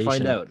next week to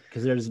find out,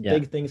 because there's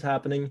big things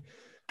happening.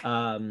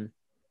 And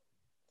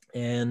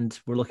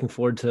we're looking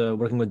forward to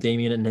working with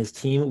Damien and his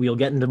team. We'll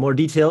get into more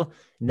detail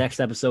next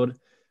episode.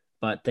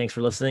 But thanks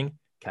for listening.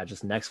 Catch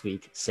us next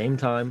week. Same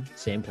time,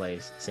 same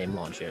place, same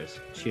lawn chairs.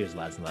 Cheers,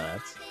 lads and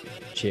lads.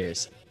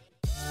 Cheers.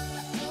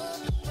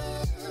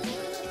 Thank you.